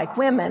 robot-like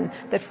women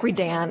that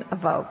Friedan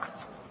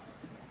evokes.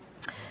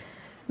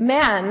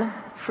 Men,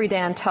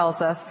 Friedan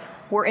tells us,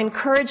 were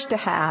encouraged to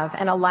have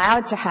and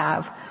allowed to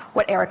have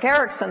what Erik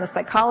Erikson, the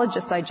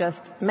psychologist I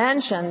just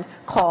mentioned,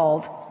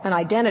 called an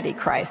identity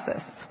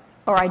crisis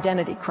or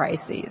identity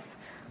crises,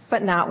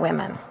 but not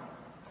women.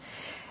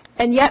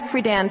 And yet,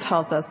 Friedan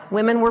tells us,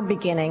 women were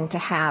beginning to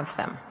have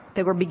them.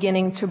 They were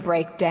beginning to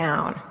break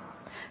down,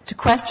 to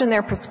question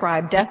their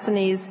prescribed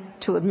destinies,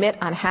 to admit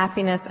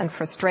unhappiness and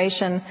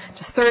frustration,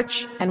 to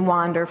search and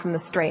wander from the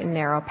straight and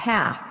narrow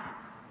path.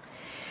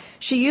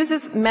 She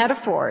uses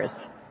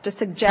metaphors to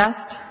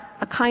suggest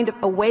a kind of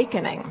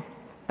awakening,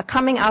 a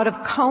coming out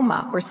of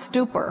coma or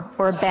stupor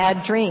or a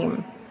bad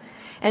dream.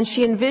 And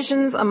she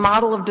envisions a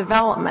model of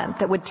development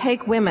that would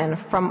take women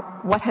from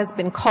what has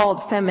been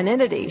called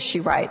femininity, she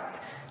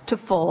writes, to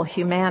full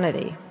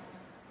humanity.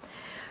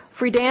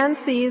 Friedan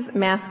sees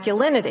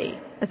masculinity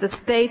as a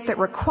state that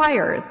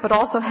requires, but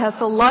also has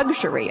the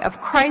luxury of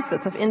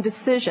crisis, of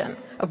indecision,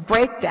 of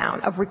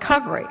breakdown, of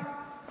recovery.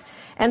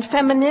 And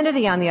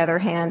femininity, on the other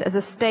hand, as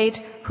a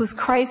state whose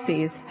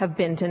crises have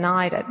been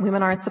denied it.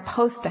 Women aren't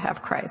supposed to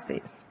have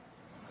crises.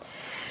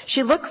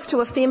 She looks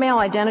to a female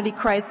identity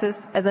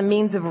crisis as a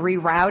means of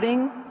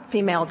rerouting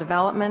female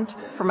development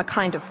from a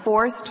kind of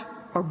forced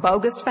or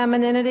bogus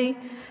femininity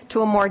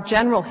to a more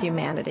general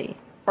humanity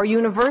or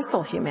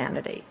universal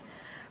humanity,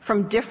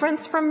 from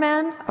difference from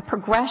men, a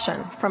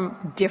progression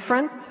from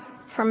difference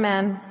from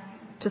men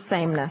to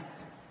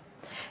sameness.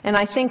 And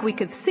I think we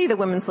could see the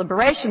women's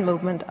liberation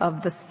movement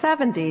of the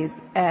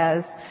 70s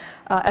as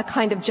a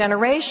kind of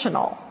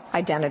generational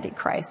identity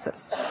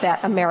crisis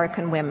that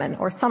American women,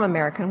 or some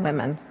American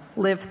women,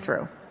 lived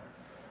through.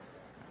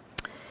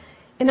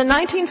 In a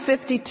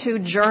 1952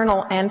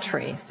 journal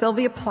entry,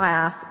 Sylvia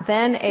Plath,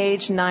 then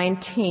age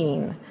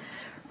 19,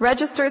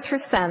 registers her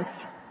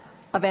sense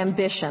of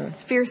ambition,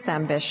 fierce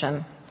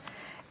ambition,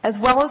 as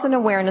well as an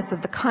awareness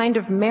of the kind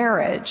of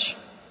marriage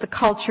the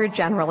culture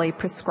generally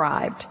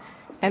prescribed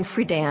and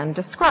Friedan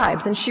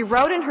describes. And she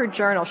wrote in her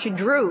journal, she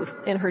drew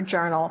in her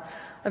journal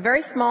a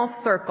very small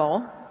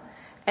circle,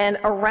 and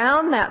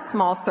around that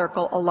small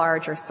circle, a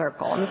larger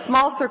circle. And the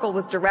small circle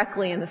was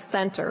directly in the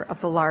center of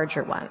the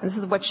larger one. And this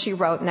is what she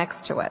wrote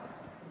next to it.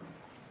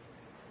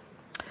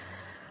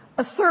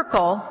 A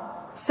circle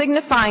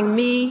signifying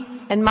me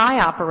and my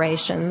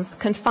operations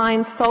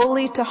confined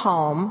solely to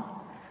home,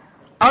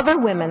 other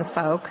women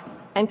folk,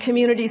 and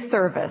community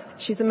service.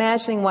 She's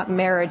imagining what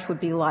marriage would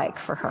be like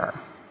for her,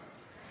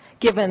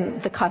 given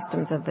the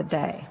customs of the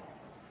day.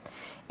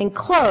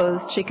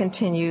 Enclosed, she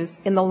continues,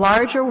 in the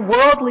larger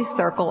worldly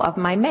circle of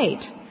my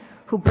mate,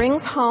 who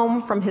brings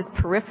home from his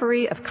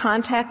periphery of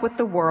contact with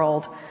the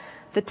world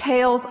the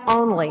tales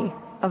only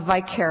of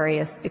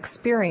vicarious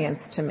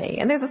experience to me.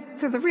 And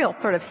there's a real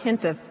sort of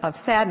hint of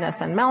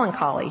sadness and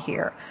melancholy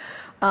here,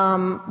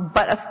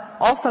 but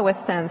also a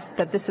sense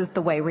that this is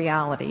the way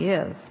reality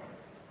is.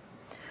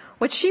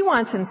 What she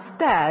wants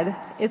instead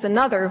is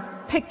another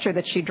picture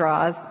that she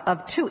draws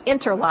of two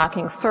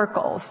interlocking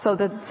circles, so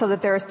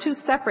that there's two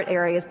separate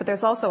areas, but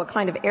there's also a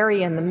kind of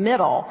area in the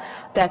middle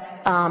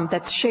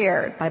that's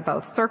shared by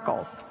both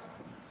circles.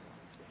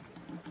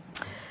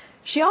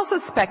 She also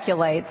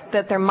speculates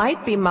that there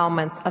might be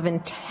moments of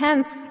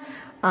intense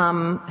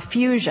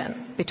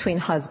fusion between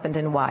husband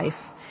and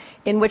wife,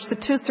 in which the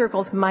two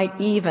circles might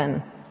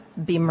even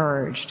be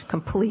merged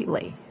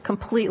completely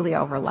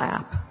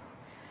overlap.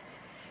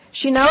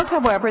 She knows,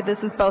 however,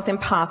 this is both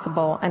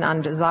impossible and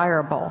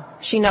undesirable.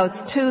 She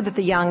notes, too, that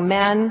the young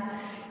men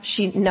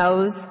she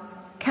knows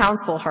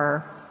counsel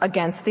her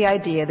against the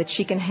idea that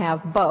she can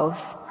have both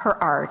her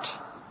art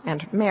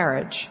and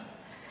marriage.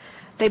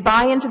 They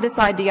buy into this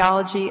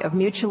ideology of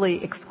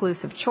mutually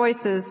exclusive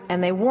choices,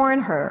 and they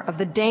warn her of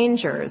the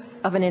dangers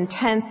of an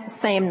intense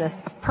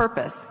sameness of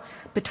purpose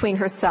between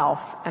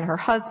herself and her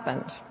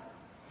husband.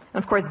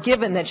 And of course,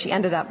 given that she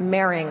ended up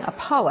marrying a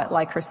poet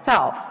like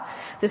herself,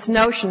 this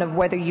notion of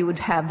whether you would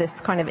have this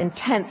kind of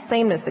intense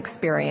sameness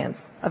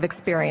of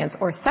experience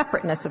or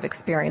separateness of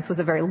experience was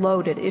a very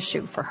loaded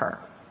issue for her.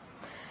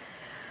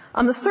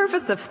 On the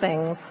surface of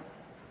things,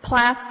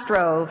 Plath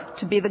strove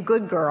to be the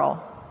good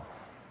girl,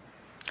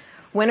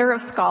 winner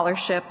of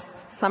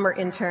scholarships, summer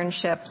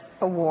internships,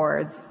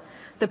 awards,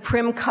 the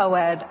prim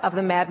co-ed of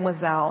the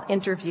Mademoiselle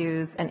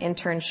interviews and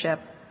internship,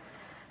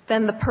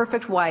 then the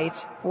perfect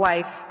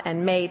wife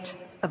and mate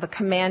of a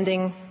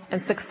commanding and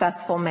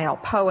successful male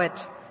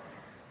poet,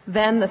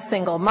 then the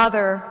single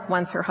mother,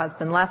 once her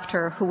husband left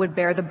her, who would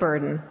bear the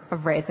burden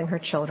of raising her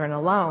children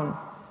alone.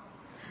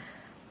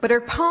 But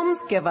her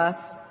poems give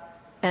us,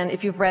 and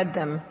if you've read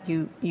them,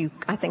 you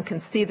I think can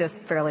see this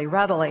fairly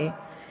readily,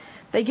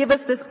 they give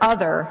us this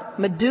other,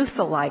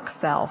 Medusa-like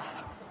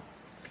self,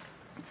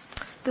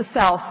 the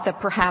self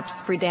that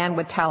perhaps Friedan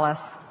would tell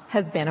us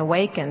has been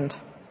awakened.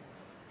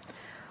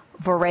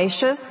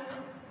 Voracious,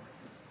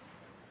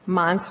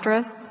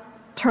 monstrous,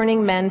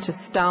 turning men to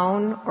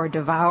stone or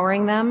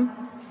devouring them.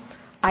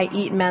 I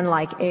eat men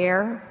like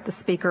air, the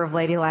speaker of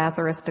Lady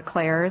Lazarus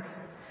declares,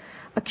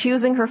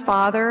 accusing her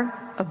father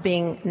of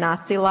being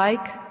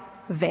Nazi-like,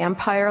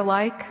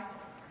 vampire-like,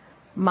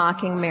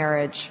 mocking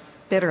marriage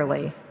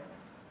bitterly.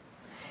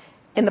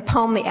 In the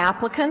poem The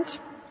Applicant,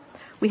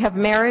 we have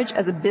marriage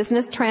as a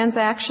business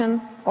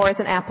transaction or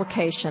as an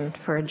application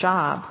for a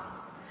job.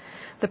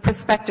 The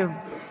prospective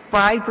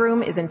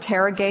bridegroom is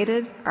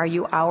interrogated, "Are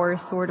you our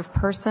sort of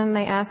person?"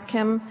 they ask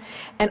him,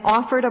 and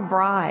offered a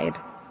bride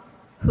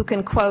who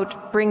can,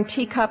 quote, bring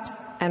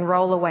teacups and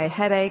roll away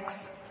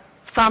headaches,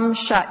 thumb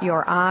shut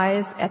your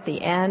eyes at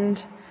the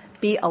end,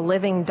 be a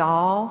living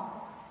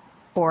doll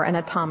or an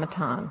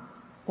automaton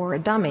or a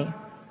dummy.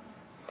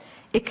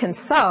 It can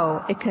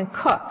sew, it can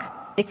cook,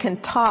 it can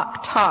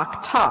talk,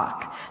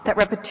 that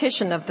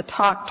repetition of the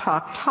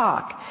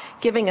talk,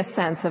 giving a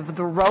sense of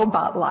the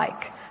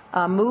robot-like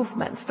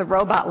movements, the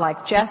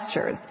robot-like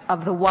gestures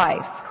of the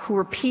wife who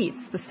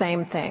repeats the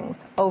same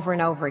things over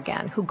and over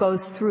again, who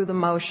goes through the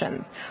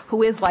motions,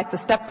 who is like the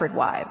Stepford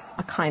Wives,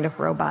 a kind of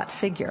robot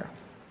figure.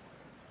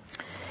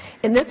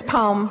 In this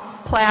poem,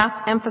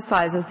 Plath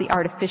emphasizes the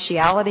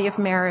artificiality of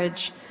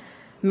marriage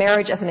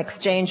as an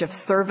exchange of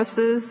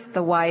services,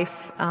 the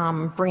wife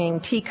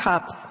bringing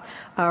teacups,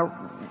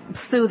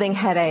 soothing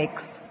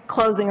headaches,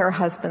 closing her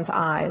husband's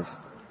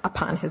eyes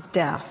upon his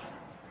death,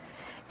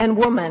 and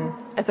woman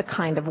as a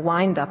kind of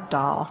wind-up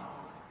doll.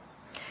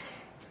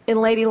 In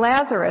Lady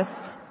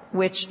Lazarus,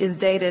 which is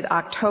dated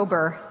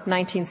October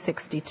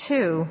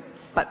 1962,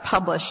 but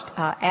published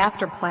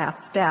after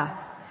Plath's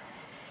death,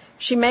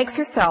 she makes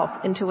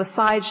herself into a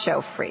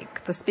sideshow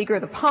freak. The speaker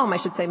of the poem, I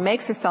should say,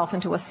 makes herself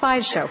into a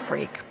sideshow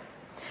freak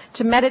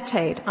to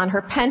meditate on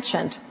her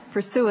penchant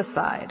for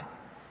suicide,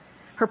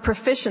 her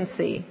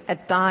proficiency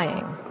at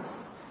dying.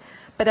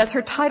 But as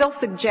her title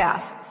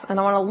suggests, and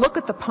I want to look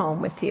at the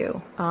poem with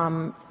you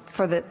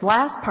for the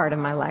last part of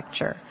my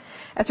lecture,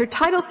 as her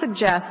title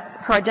suggests,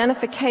 her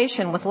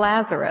identification with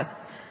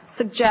Lazarus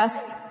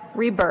suggests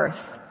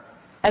rebirth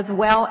as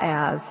well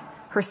as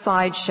her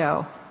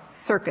sideshow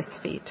circus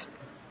feat.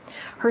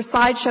 Her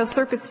sideshow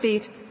circus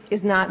feat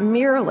is not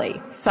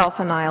merely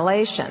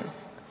self-annihilation,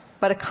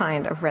 but a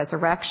kind of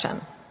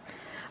resurrection,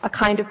 a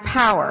kind of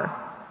power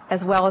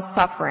as well as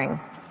suffering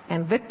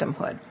and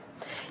victimhood.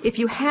 If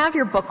you have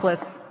your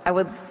booklets, I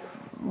would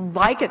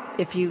like it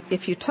if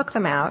you took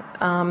them out.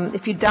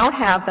 If you don't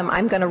have them,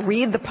 I'm going to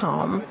read the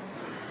poem.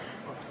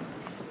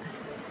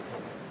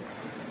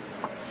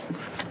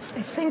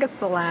 I think it's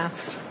the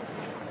last.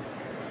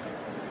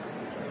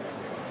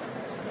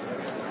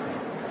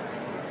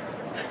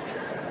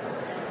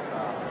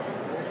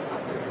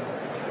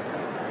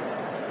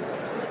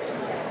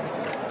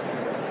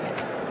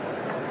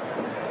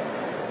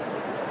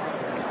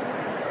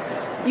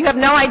 You have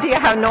no idea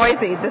how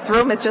noisy this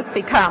room has just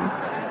become.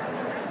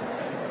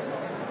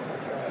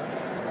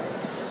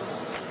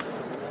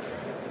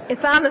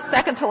 It's on the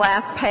second to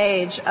last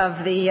page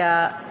of the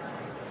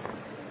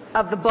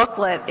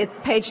booklet.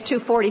 It's page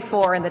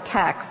 244 in the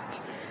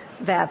text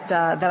that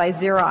I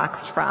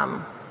Xeroxed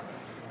from.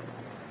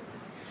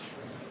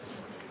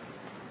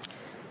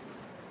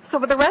 So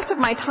for the rest of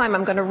my time,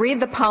 I'm going to read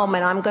the poem,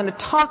 and I'm going to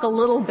talk a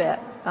little bit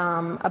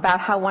about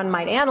how one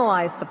might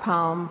analyze the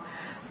poem,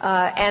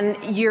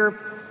 and you're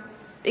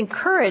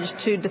encouraged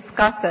to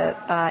discuss it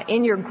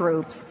in your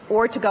groups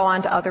or to go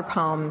on to other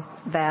poems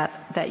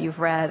that you've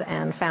read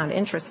and found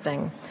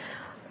interesting.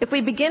 If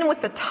we begin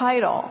with the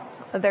title,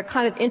 there are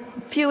kind of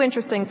few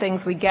interesting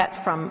things we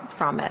get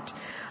from it.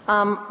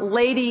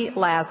 Lady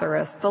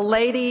Lazarus, the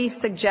lady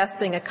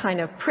suggesting a kind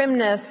of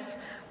primness,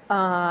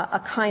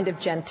 a kind of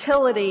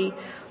gentility,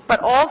 but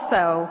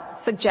also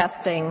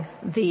suggesting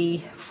the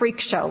freak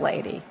show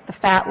lady, the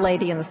fat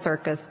lady in the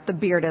circus, the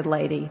bearded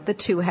lady, the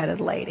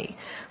two-headed lady.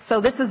 So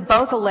this is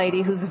both a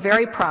lady who's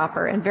very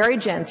proper and very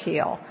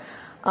genteel,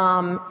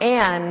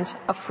 and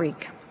a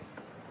freak.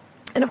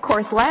 And of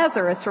course,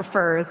 Lazarus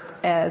refers,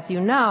 as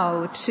you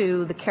know,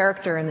 to the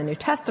character in the New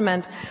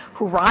Testament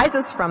who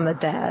rises from the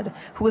dead,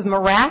 who is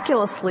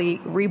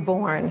miraculously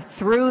reborn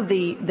through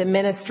the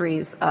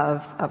ministries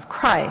of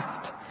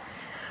Christ.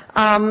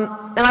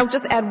 And I'll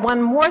just add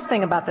one more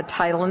thing about the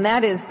title, and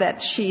that is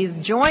that she's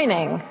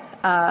joining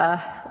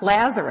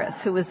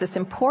Lazarus, who is this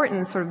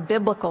important sort of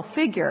biblical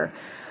figure,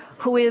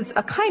 who is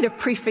a kind of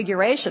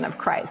prefiguration of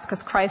Christ,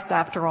 because Christ,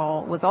 after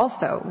all, was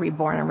also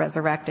reborn and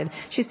resurrected.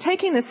 She's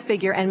taking this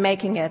figure and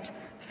making it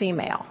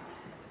female.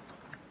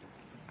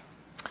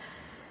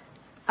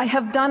 I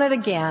have done it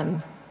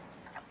again.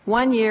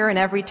 1 year in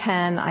every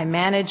 10, I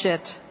manage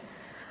it.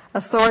 A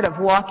sort of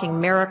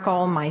walking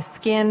miracle, my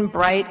skin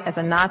bright as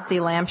a Nazi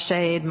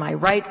lampshade, my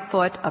right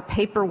foot a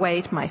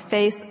paperweight, my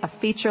face a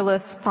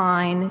featureless,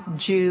 fine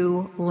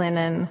Jew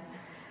linen.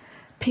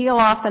 Peel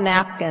off the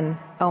napkin,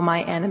 oh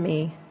my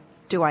enemy,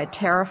 do I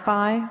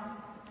terrify?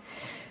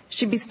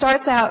 She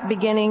starts out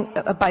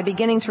by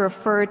beginning to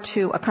refer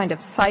to a kind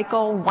of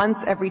cycle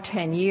once every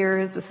 10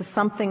 years. This is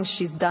something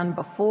she's done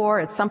before.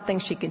 It's something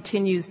she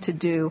continues to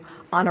do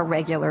on a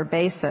regular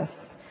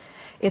basis.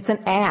 It's an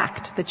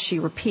act that she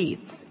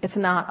repeats. It's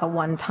not a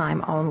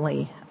one-time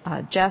only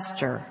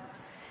gesture.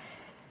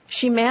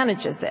 She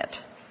manages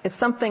it. It's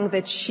something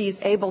that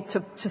she's able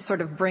to sort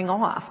of bring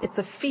off. It's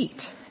a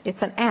feat.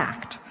 It's an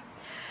act.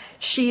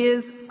 She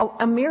is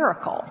a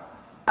miracle.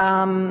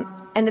 And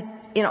it's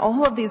in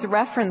all of these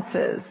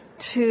references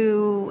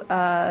to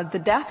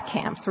the death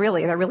camps,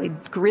 really. They're really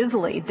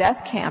grisly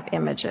death camp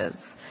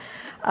images.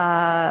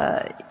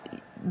 The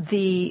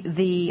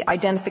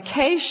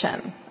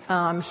identification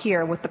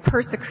here with the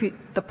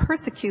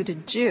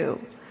persecuted Jew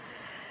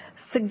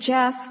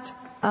suggest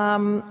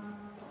that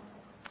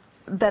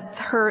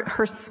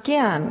her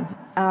skin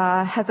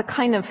has a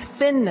kind of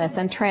thinness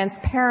and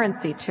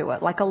transparency to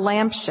it, like a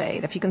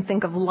lampshade, if you can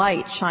think of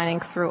light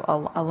shining through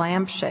a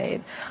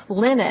lampshade.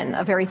 Linen,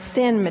 a very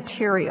thin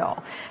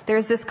material.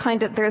 There's this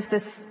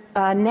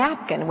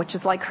napkin, which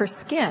is like her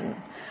skin,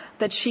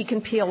 that she can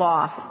peel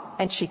off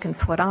and she can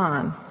put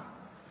on.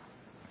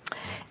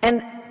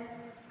 And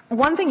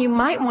one thing you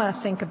might want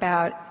to think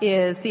about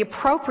is the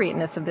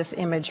appropriateness of this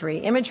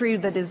imagery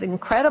that is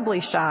incredibly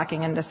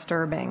shocking and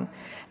disturbing,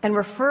 and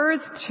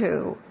refers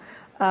to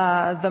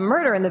the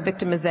murder and the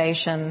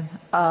victimization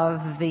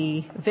of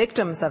the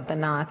victims of the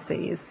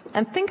Nazis.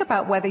 And think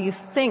about whether you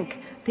think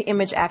the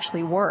image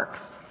actually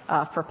works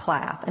for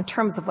Plath in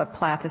terms of what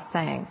Plath is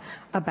saying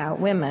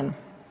about women.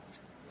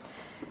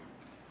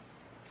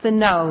 The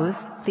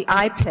nose, the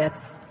eye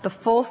pits, the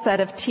full set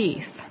of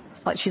teeth.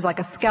 She's like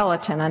a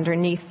skeleton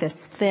underneath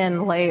this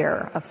thin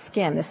layer of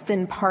skin, this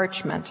thin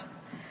parchment.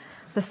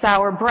 The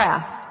sour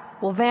breath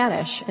will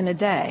vanish in a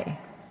day.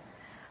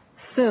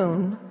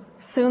 Soon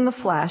the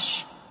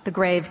flesh the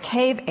grave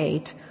cave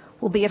ate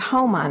will be at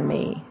home on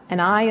me, and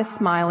I a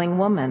smiling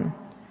woman.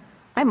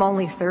 I'm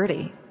only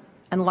 30,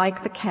 and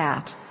like the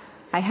cat,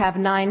 I have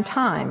 9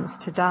 times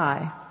to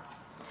die.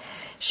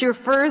 She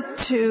refers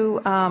to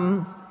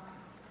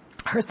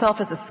herself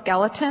as a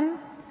skeleton,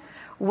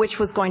 which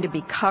was going to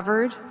be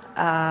covered,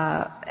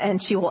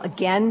 and she will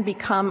again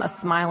become a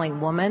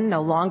smiling woman,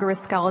 no longer a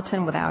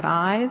skeleton without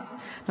eyes,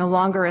 no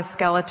longer a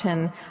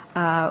skeleton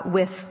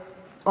with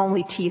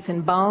only teeth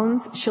and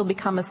bones. She'll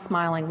become a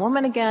smiling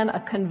woman again, a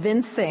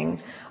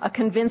convincing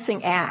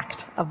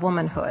act of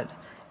womanhood,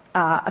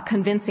 a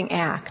convincing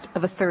act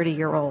of a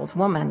 30-year-old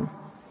woman,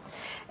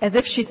 as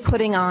if she's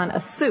putting on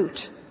a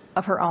suit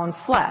of her own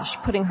flesh,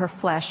 putting her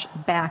flesh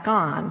back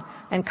on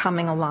and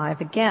coming alive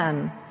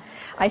again.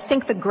 I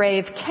think the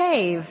grave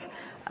cave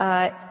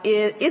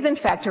is in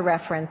fact a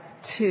reference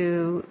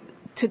to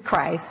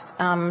Christ,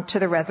 to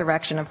the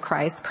resurrection of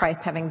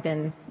Christ having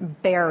been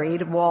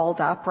buried,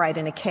 walled up right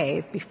in a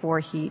cave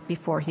before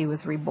he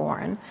was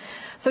reborn.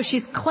 So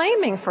she's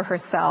claiming for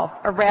herself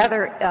a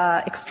rather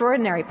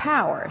extraordinary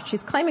power.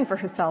 She's claiming for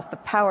herself the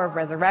power of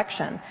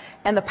resurrection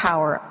and the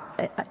power,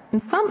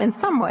 in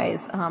some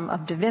ways,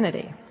 of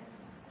divinity.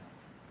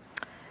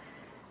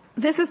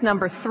 This is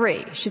number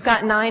 3. She's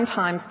got 9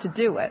 times to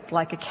do it,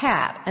 like a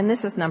cat, and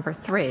this is number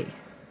 3.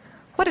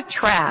 What a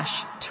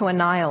trash to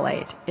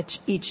annihilate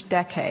each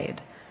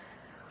decade.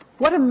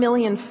 What a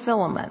million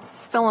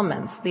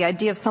filaments, the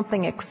idea of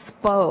something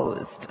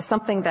exposed,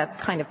 something that's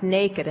kind of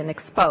naked and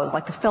exposed,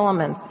 like the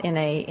filaments in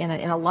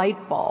a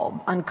light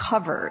bulb,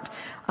 uncovered,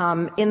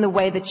 in the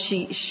way that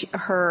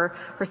her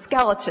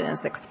skeleton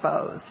is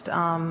exposed,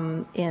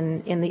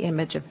 in the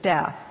image of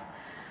death.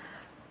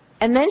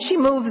 And then she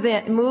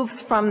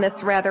moves from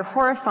this rather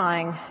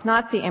horrifying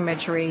Nazi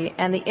imagery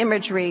and the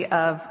imagery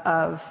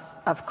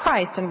of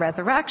Christ and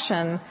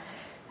resurrection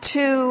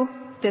to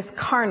this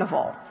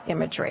carnival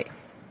imagery.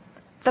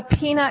 The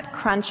peanut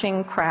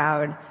crunching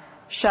crowd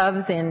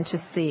shoves in to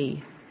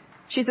see.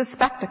 She's a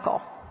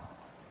spectacle.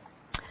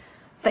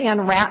 They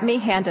unwrap me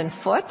hand and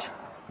foot,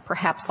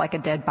 perhaps like a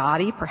dead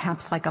body,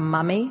 perhaps like a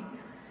mummy,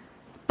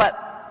 but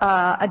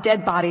a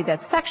dead body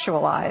that's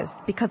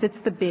sexualized because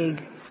it's the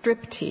big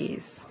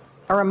striptease,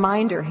 a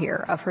reminder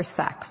here of her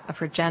sex, of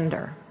her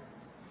gender.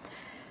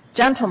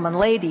 Gentlemen,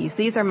 ladies,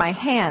 these are my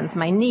hands,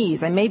 my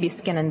knees, I may be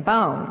skin and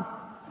bone.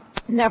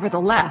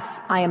 Nevertheless,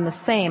 I am the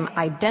same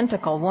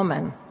identical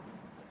woman.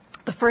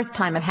 The first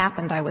time it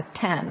happened, I was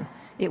 10.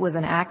 It was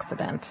an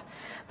accident.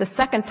 The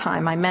second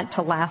time, I meant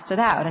to last it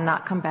out and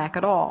not come back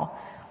at all.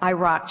 I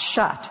rocked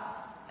shut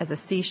as a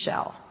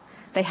seashell.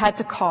 They had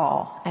to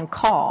call and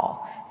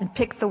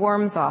pick the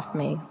worms off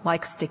me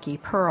like sticky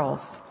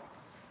pearls.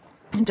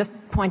 And just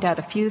point out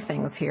a few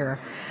things here.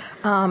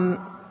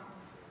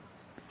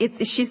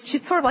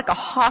 She's sort of like a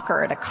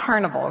hawker at a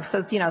carnival who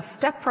says,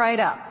 step right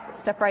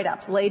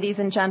up, ladies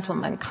and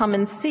gentlemen, come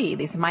and see.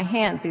 These are my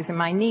hands, these are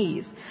my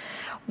knees.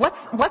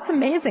 What's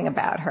amazing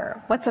about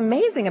her? What's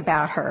amazing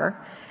about her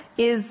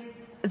is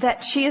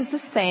that she is the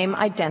same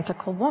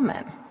identical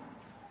woman.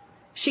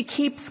 She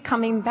keeps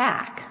coming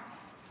back.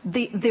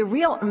 The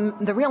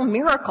real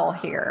miracle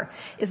here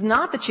is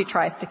not that she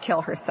tries to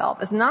kill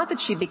herself, is not that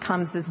she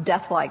becomes this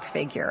death-like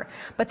figure,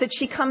 but that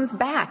she comes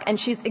back and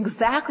she's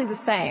exactly the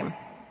same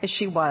as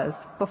she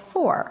was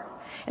before.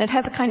 And it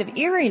has a kind of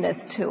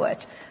eeriness to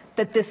it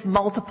that this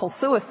multiple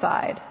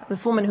suicide,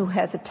 this woman who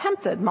has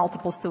attempted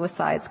multiple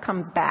suicides,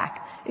 comes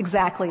back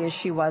exactly as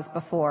she was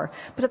before.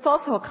 But it's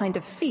also a kind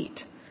of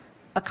feat,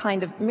 a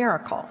kind of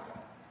miracle.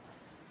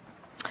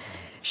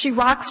 She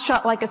rocks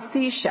shut like a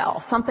seashell,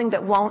 something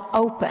that won't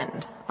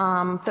open,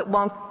 that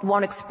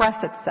won't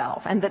express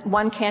itself, and that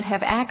one can't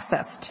have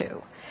access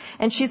to.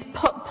 And she's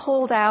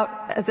pulled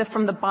out as if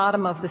from the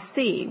bottom of the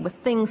sea with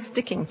things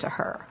sticking to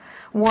her,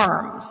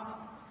 worms.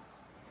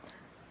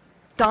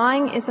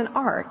 Dying is an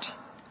art,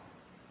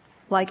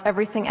 like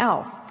everything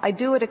else. I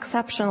do it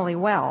exceptionally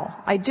well.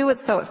 I do it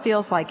so it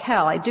feels like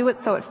hell. I do it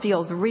so it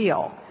feels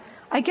real.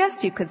 I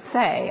guess you could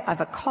say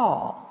I've a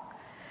call.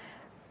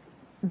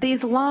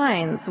 These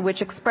lines,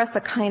 which express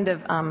a kind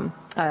of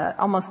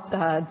almost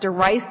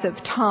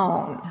derisive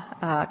tone,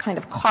 kind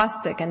of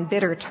caustic and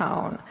bitter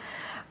tone,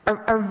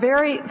 are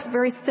very,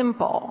 very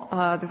simple.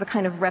 There's a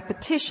kind of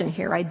repetition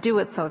here. I do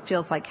it so it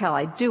feels like hell.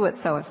 I do it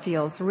so it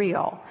feels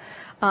real.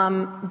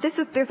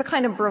 There's a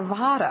kind of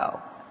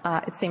bravado,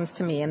 it seems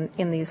to me,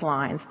 in these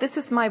lines. This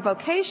is my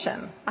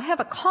vocation. I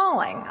have a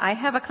calling. I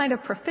have a kind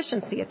of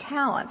proficiency, a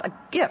talent, a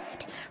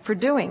gift for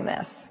doing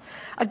this.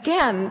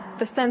 Again,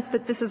 the sense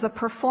that this is a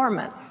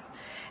performance.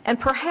 And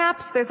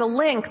perhaps there's a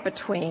link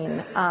between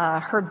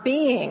her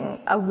being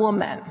a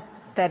woman,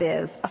 that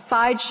is, a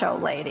sideshow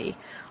lady,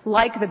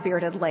 like the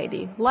bearded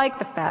lady, like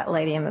the fat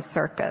lady in the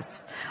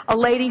circus, a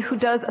lady who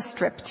does a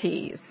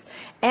striptease,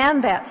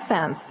 and that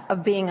sense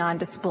of being on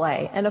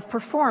display and of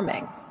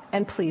performing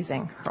and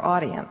pleasing her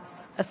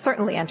audience,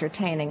 certainly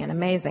entertaining and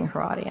amazing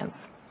her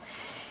audience.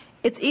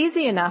 It's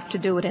easy enough to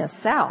do it in a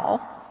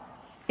cell.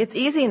 It's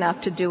easy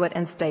enough to do it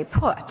and stay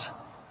put.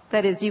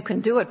 That is, you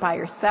can do it by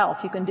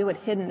yourself. You can do it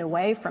hidden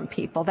away from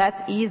people.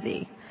 That's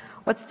easy.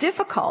 What's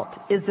difficult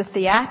is the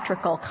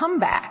theatrical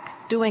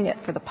comeback, doing it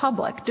for the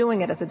public,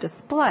 doing it as a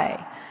display.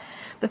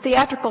 The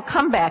theatrical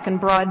comeback in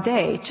broad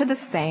day to the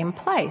same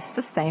place,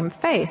 the same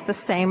face, the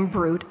same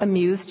brute,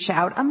 amused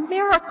shout, a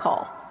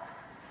miracle.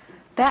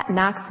 That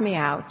knocks me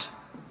out.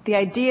 The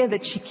idea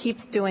that she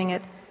keeps doing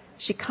it,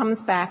 she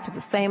comes back to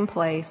the same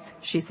place,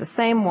 she's the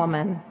same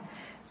woman.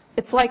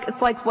 It's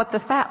like what the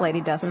fat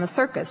lady does in the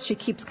circus. She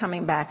keeps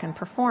coming back and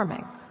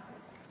performing.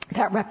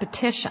 That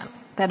repetition,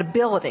 that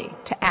ability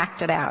to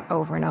act it out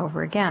over and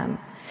over again.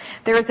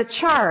 There is a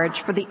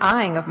charge for the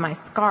eyeing of my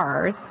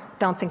scars.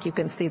 Don't think you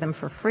can see them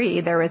for free.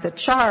 There is a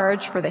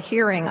charge for the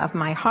hearing of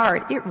my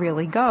heart. It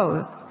really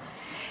goes.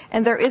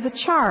 And there is a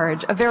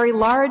charge, a very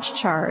large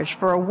charge,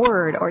 for a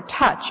word or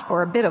touch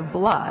or a bit of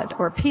blood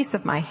or a piece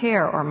of my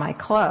hair or my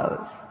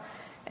clothes.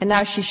 And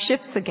now she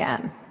shifts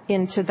again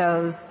into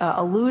those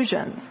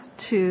allusions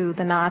to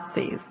the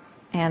Nazis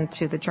and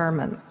to the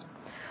Germans.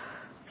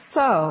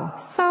 So,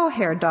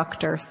 Herr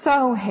Doctor,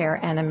 so, Herr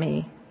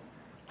Enemy,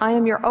 I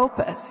am your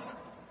opus.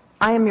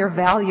 I am your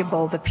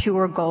valuable, the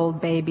pure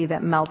gold baby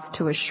that melts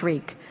to a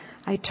shriek.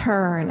 I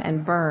turn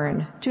and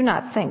burn. Do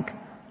not think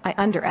I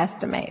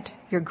underestimate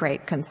your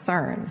great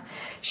concern.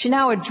 She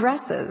now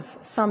addresses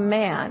some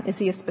man. Is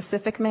he a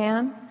specific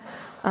man?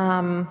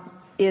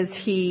 Is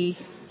he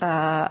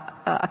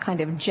a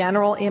kind of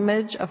general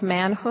image of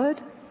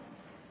manhood?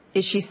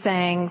 Is she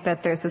saying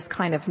that there's this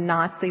kind of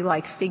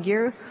Nazi-like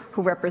figure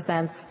who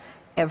represents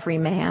every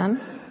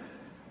man?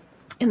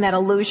 In that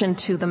allusion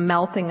to the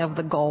melting of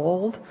the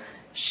gold,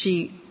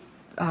 she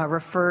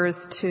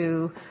refers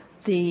to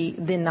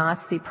the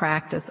Nazi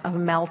practice of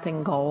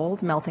melting gold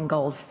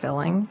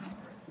fillings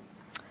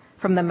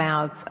from the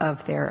mouths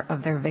of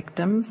their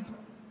victims.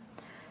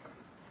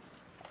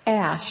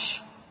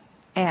 Ash,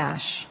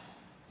 ash,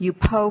 you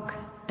poke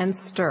and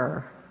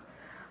stir.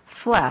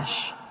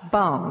 Flesh,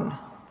 bone,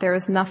 there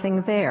is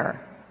nothing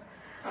there.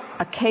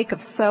 A cake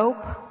of soap,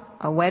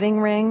 a wedding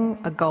ring,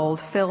 a gold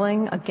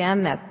filling,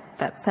 again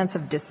that sense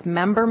of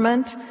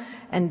dismemberment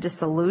and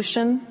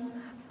dissolution,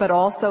 but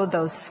also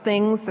those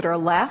things that are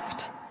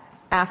left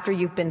after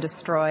you've been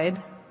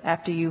destroyed,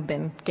 after you've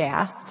been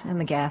gassed in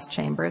the gas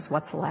chambers,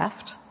 what's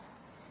left?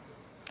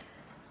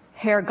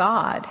 Herr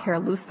God, Herr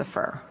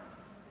Lucifer,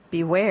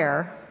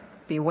 beware,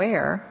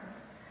 beware.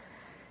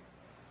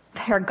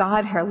 Herr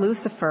God, Herr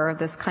Lucifer,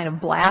 this kind of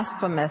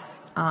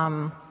blasphemous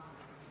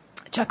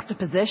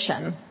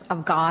juxtaposition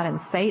of God and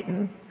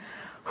Satan.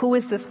 Who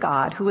is this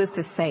God? Who is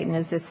this Satan?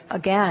 Is this,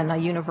 again, a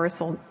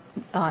universal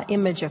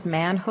image of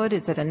manhood?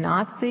 Is it a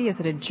Nazi? Is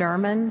it a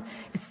German?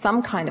 It's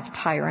some kind of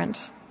tyrant.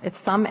 It's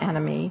some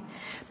enemy.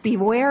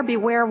 Beware,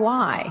 beware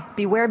why?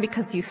 Beware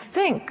because you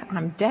think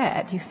I'm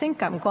dead. You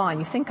think I'm gone.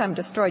 You think I'm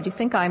destroyed. You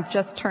think I'm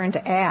just turned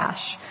to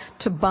ash,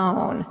 to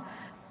bone,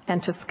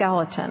 and to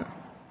skeleton.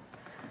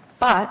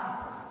 But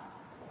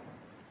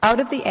out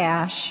of the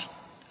ash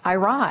I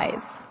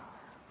rise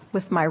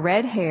with my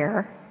red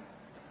hair,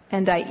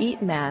 and I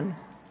eat men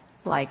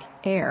like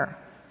air.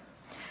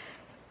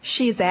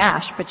 She's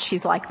ash, but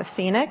she's like the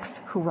phoenix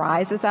who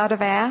rises out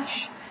of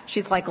ash.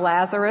 She's like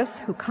Lazarus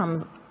who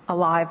comes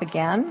alive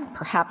again,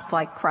 perhaps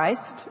like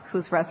Christ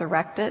who's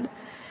resurrected.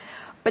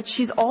 But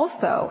she's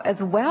also,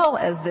 as well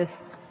as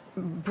this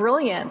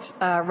brilliant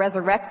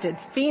resurrected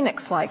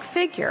phoenix-like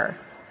figure,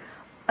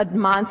 a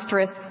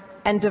monstrous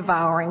and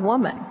devouring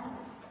woman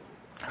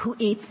who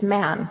eats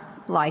men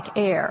like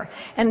air.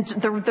 And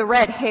the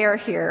red hair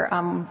here,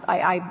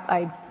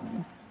 I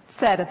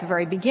said at the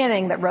very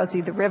beginning that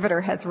Rosie the Riveter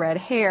has red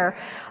hair.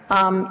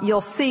 You'll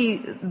see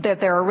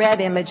that there are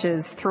red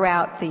images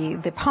throughout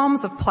the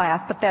poems of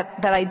Plath, but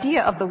that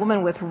idea of the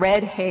woman with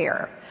red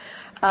hair,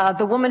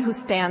 the woman who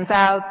stands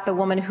out, the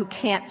woman who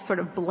can't sort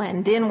of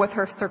blend in with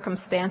her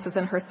circumstances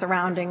and her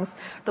surroundings,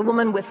 the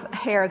woman with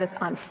hair that's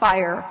on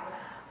fire,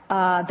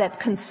 that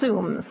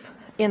consumes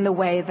in the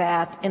way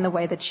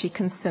that she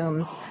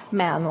consumes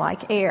men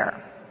like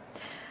air.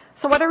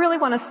 So what I really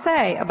want to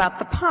say about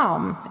the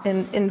poem,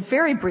 in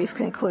very brief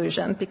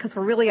conclusion, because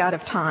we're really out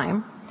of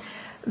time,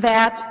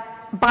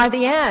 that by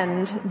the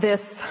end,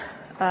 this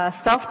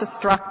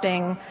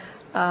self-destructing,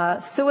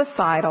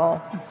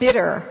 suicidal,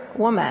 bitter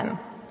woman,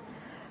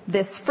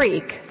 this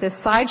freak, this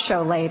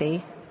sideshow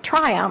lady,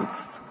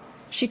 triumphs.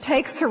 She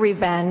takes her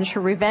revenge.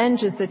 Her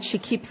revenge is that she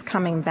keeps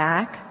coming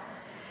back.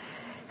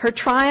 Her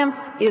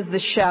triumph is the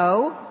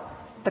show,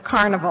 the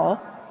carnival,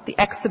 the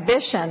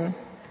exhibition,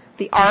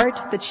 the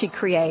art that she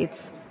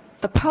creates,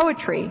 the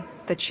poetry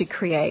that she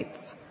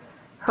creates.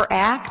 Her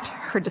act,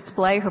 her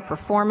display, her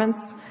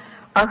performance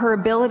are her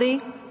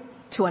ability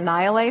to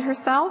annihilate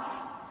herself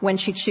when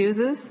she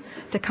chooses,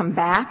 to come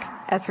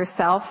back as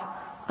herself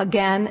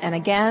again and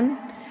again,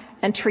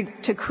 and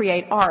to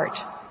create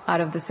art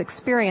out of this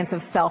experience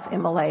of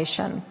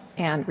self-immolation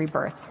and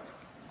rebirth.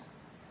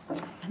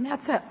 And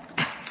that's it.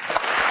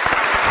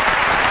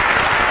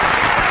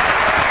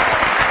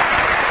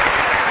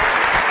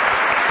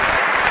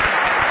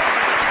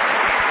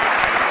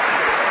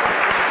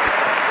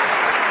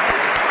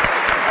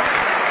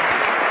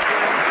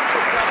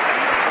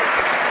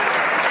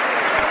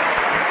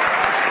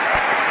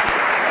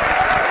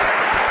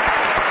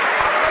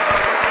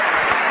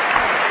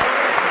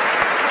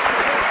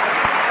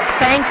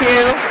 Thank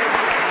you.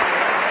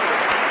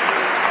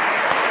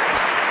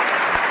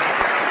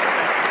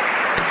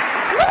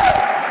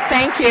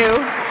 Thank you.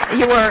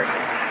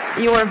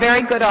 You were a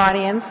very good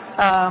audience,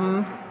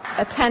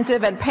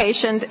 attentive and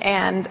patient,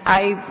 and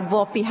I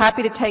will be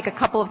happy to take a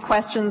couple of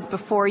questions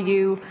before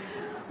you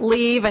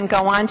leave and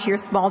go on to your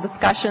small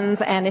discussions.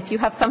 And if you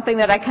have something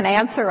that I can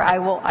answer, I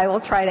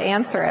will try to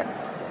answer it.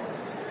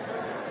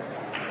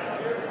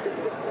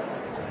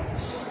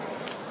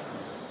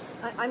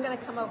 I'm going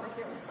to come over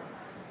here.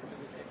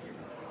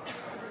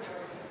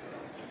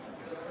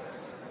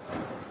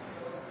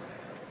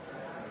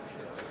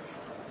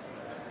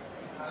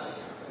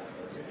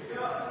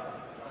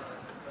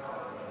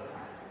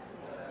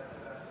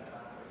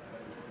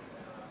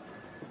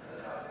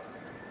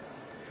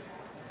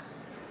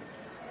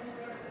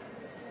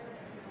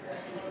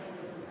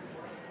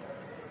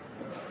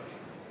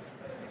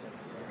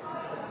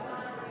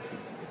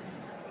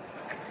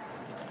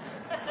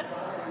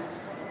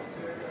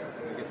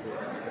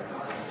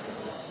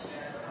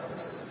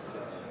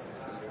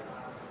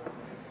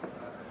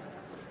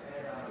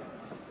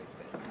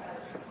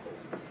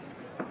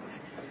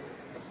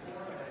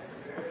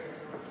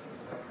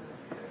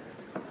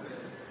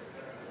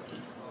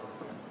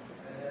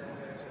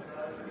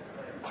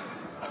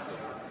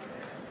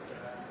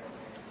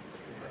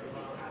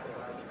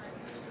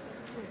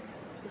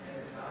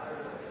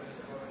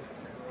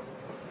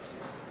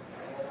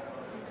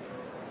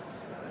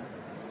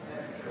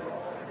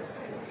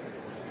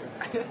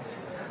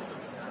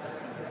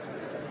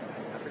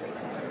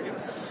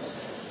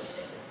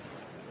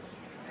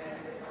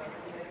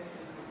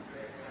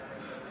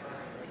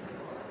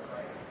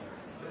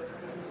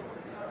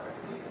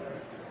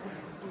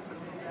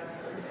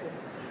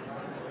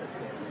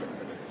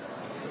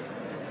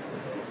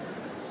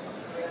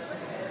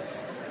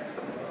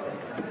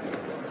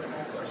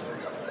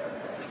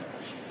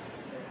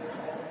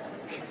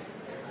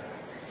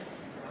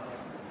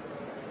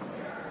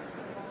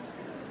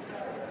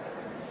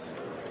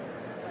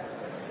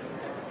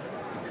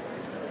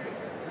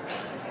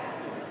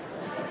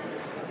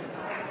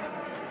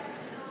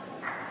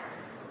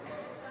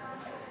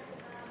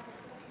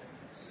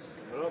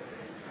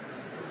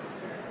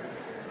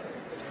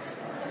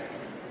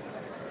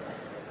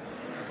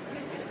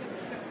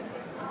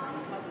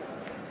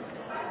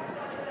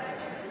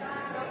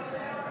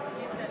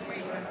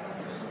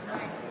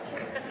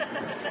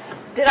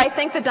 Did I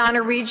think the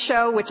Donna Reed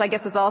show, which I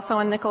guess is also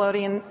on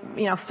Nickelodeon,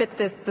 fit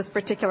this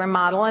particular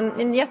model?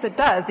 And yes, it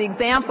does. The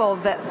example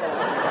that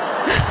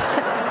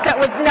that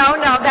was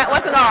that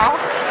wasn't all.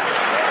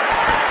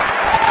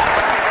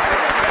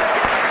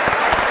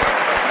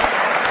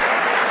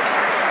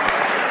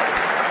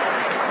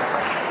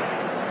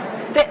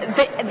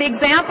 The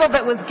example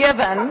that was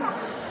given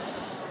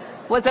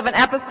was of an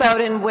episode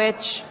in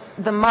which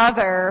the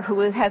mother, who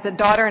has a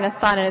daughter and a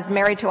son and is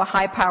married to a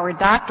high-powered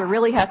doctor,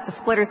 really has to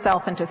split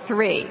herself into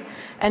three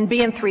and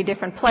be in three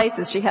different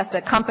places. She has to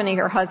accompany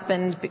her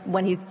husband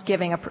when he's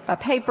giving a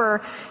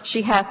paper.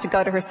 She has to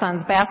go to her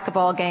son's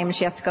basketball game.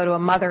 She has to go to a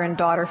mother and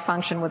daughter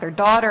function with her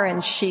daughter,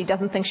 and she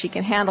doesn't think she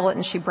can handle it,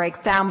 and she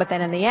breaks down. But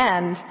then in the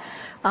end,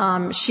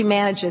 she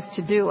manages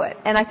to do it.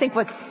 And I think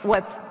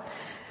what's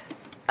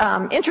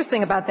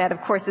interesting about that,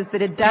 of course, is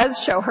that it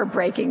does show her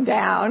breaking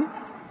down.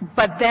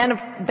 But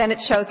then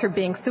it shows her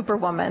being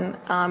Superwoman,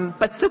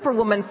 but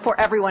Superwoman for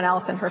everyone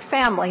else in her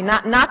family,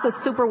 not the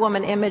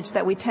Superwoman image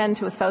that we tend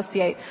to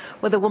associate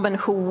with a woman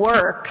who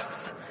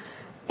works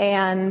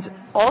and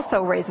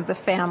also raises a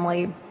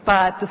family,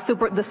 but the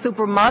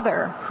super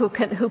mother who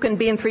can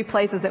be in three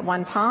places at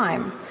one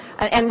time,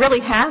 and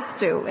really has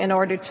to in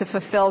order to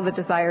fulfill the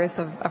desires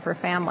of her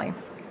family.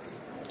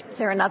 Is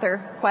there another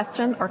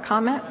question or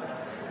comment?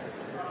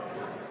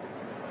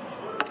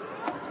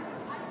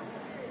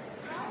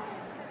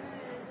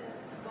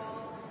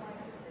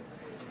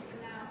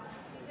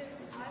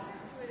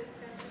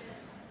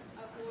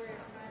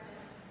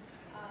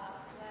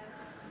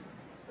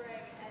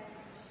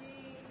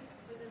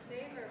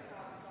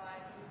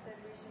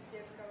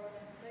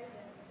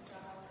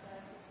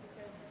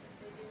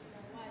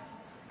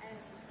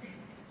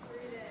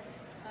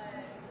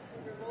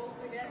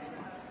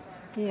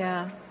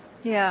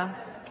 Yeah.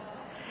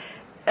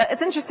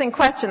 It's an interesting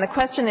question. The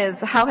question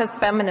is, how has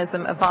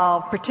feminism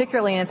evolved,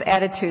 particularly in its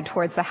attitude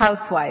towards the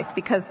housewife?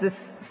 Because this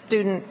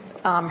student,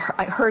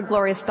 I heard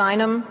Gloria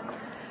Steinem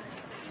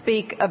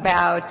speak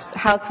about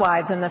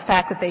housewives and the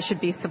fact that they should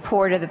be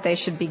supported, that they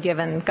should be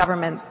given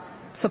government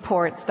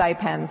support,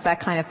 stipends, that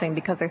kind of thing,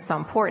 because they're so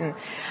important.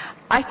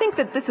 I think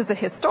that this is a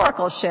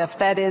historical shift.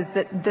 That is,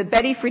 that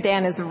Betty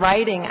Friedan is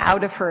writing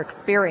out of her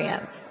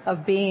experience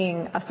of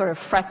being a sort of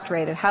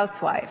frustrated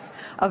housewife,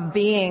 of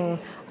being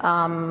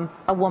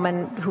a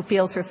woman who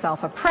feels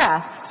herself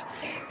oppressed.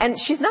 And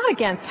she's not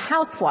against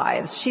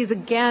housewives. She's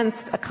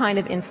against a kind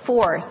of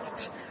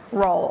enforced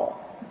role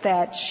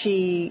that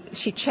she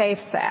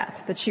chafes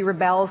at, that she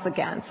rebels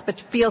against, but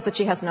feels that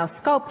she has no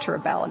scope to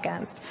rebel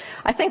against.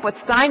 I think what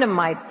Steinem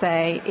might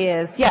say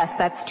is, yes,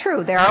 that's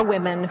true. There are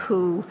women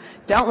who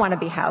don't want to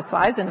be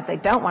housewives, and if they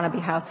don't want to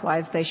be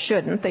housewives, they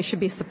shouldn't. They should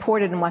be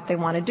supported in what they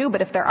want to do.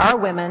 But if there are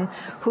women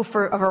who,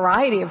 for a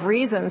variety of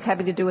reasons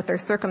having to do with their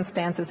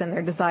circumstances and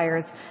their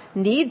desires,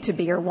 need to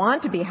be or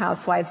want to be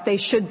housewives, they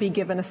should be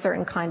given a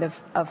certain kind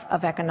of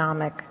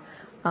economic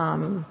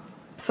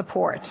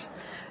support.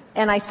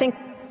 And I think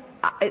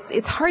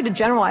it's hard to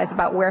generalize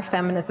about where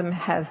feminism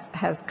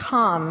has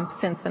come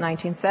since the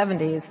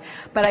 1970s,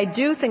 but I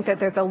do think that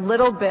there's a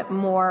little bit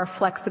more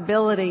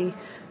flexibility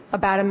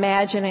about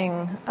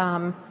imagining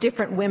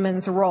different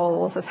women's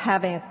roles as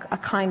having a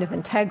kind of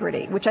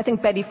integrity, which I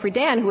think Betty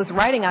Friedan, who was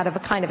writing out of a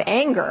kind of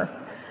anger,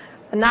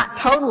 not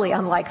totally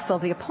unlike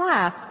Sylvia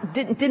Plath,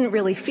 didn't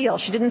really feel.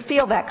 She didn't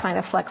feel that kind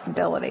of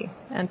flexibility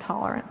and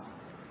tolerance.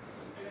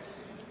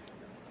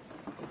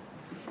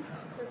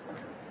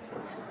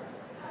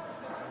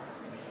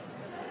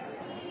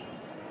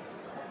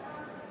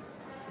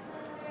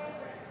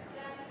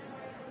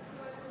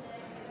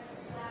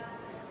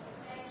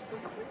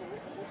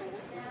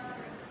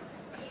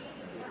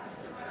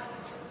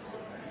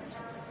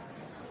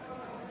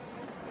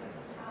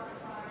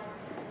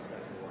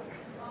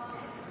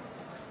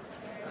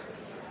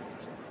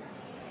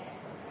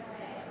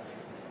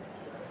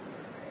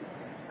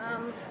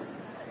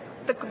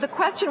 The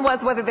question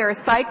was whether there are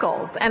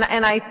cycles, and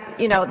I,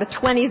 the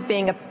 20s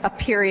being a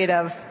period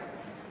of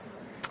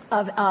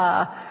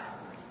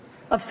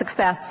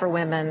success for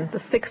women, the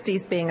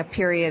 60s being a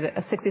period,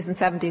 60s and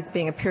 70s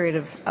being a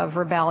period of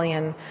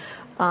rebellion,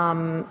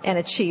 and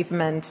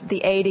achievement.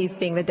 The 80s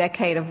being the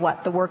decade of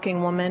what? The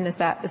working woman? Is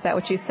that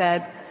what you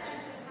said?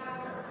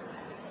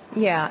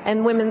 Yeah,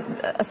 and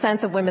a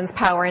sense of women's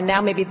power, and now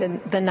maybe the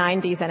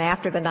 90s and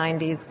after the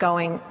 90s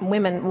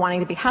women wanting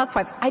to be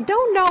housewives. I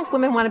don't know if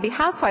women want to be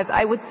housewives.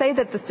 I would say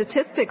that the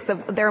statistics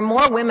there are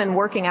more women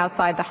working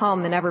outside the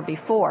home than ever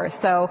before.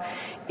 So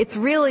it's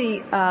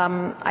really,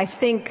 I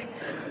think,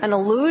 an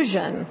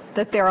illusion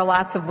that there are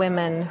lots of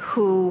women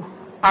who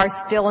are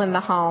still in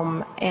the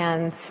home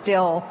and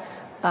still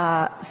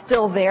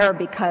there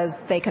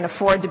because they can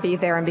afford to be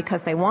there and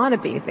because they want to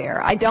be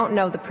there. I don't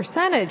know the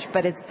percentage,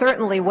 but it's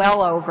certainly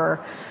well over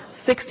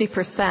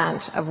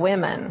 60% of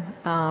women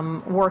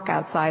work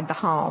outside the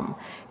home.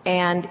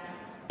 And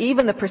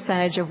even the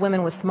percentage of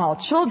women with small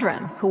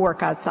children who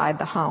work outside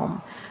the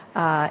home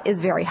is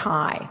very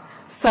high.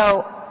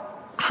 So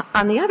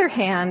on the other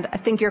hand, I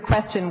think your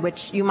question,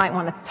 which you might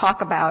want to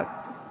talk about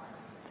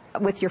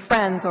with your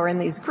friends or in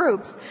these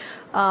groups,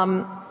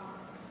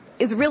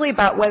 is really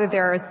about whether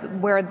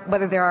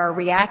there are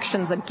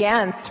reactions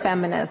against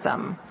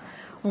feminism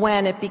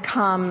when it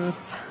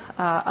becomes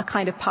a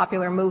kind of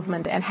popular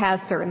movement and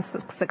has certain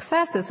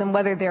successes, and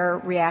whether there are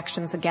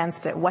reactions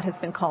against it, what has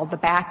been called the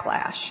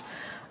backlash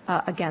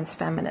against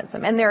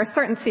feminism. And there are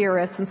certain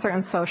theorists and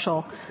certain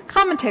social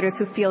commentators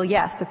who feel,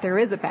 yes, that there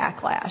is a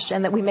backlash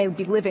and that we may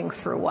be living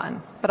through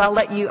one. But I'll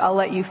let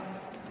you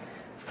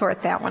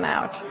sort that one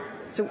out.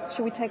 Should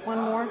we take one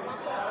more?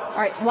 All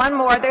right, one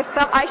more.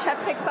 I should have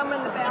to take someone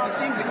in the back. It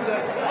seems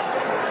acceptable.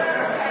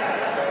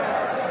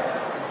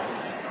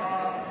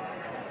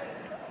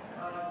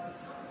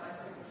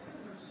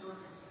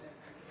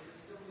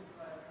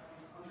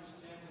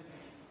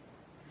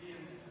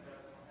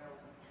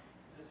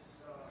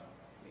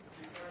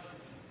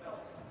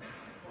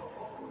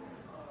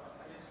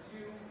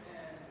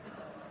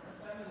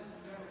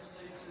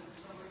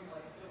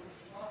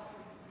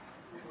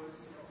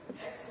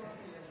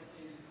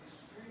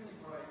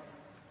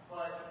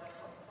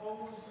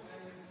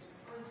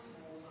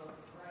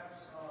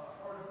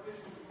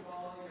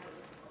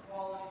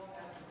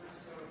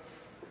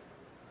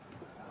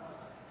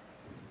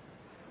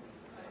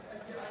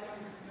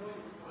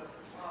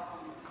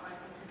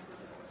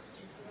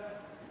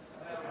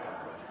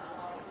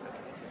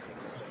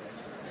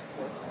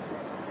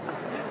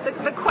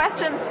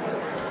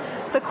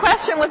 The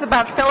question was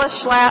about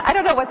Phyllis Schlafly. I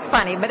don't know what's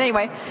funny, but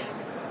anyway,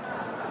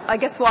 I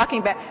guess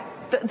walking back.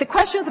 The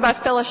question is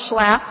about Phyllis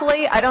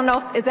Schlafly. I don't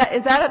know, is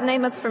that a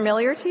name that's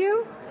familiar to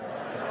you?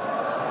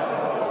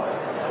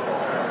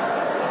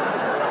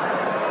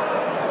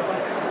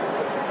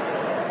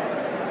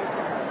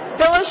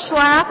 Phyllis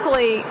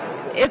Schlafly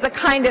is a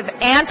kind of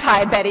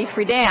anti-Betty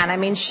Friedan. I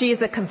mean,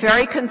 she's a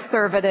very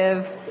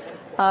conservative,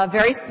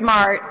 very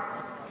smart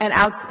and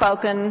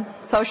outspoken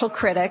social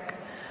critic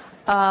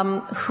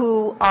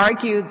who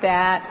argued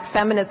that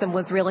feminism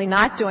was really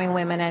not doing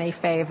women any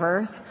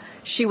favors.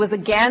 She was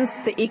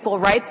against the Equal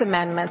Rights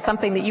Amendment,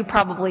 something that you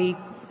probably,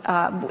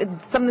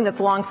 something that's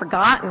long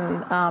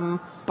forgotten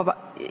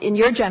in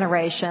your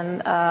generation.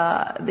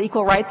 The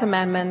Equal Rights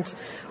Amendment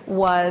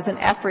was an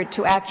effort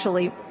to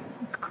actually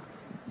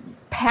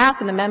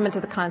pass an amendment to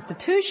the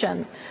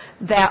Constitution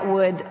that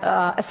would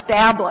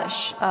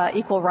establish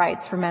equal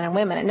rights for men and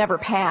women. It never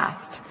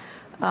passed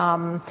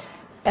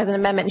as an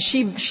amendment.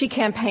 She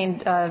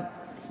campaigned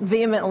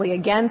vehemently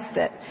against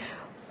it.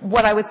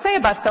 What I would say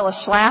about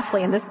Phyllis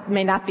Schlafly, and this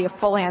may not be a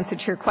full answer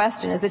to your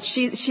question, is that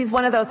she's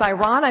one of those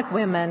ironic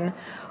women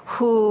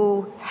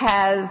who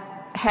has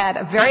had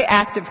a very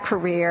active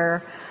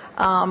career,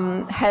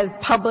 has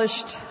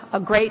published a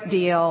great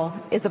deal,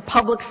 is a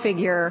public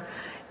figure,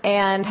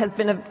 and has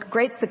been a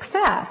great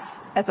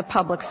success as a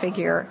public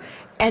figure,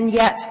 and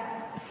yet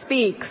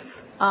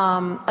speaks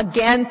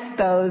against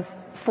those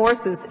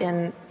forces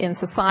in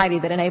society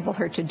that enable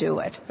her to do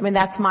it. I mean,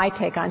 that's my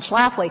take on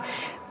Schlafly.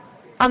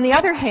 On the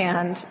other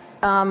hand,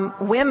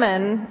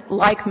 women,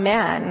 like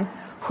men,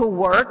 who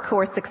work, who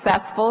are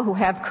successful, who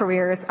have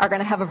careers, are going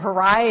to have a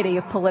variety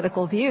of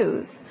political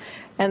views.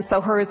 And so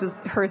hers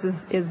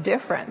is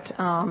different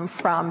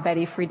from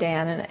Betty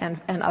Friedan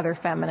and other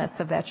feminists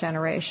of that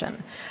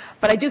generation.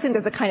 But I do think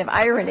there's a kind of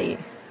irony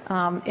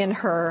in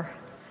her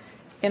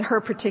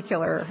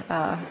particular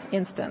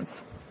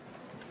instance.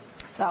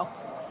 So.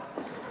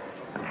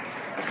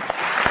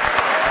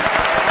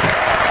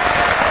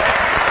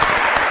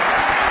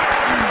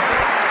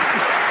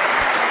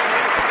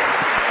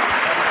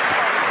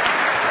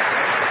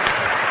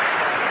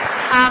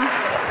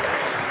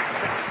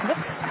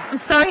 I'm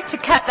sorry to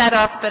cut that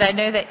off, but I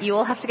know that you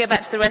all have to go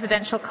back to the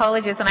residential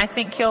colleges, and I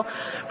think you'll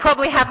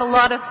probably have a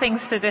lot of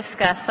things to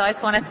discuss. So I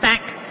just want to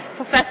thank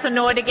Professor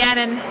Nord again,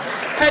 and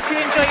hope you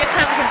enjoy your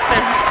time with him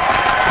soon.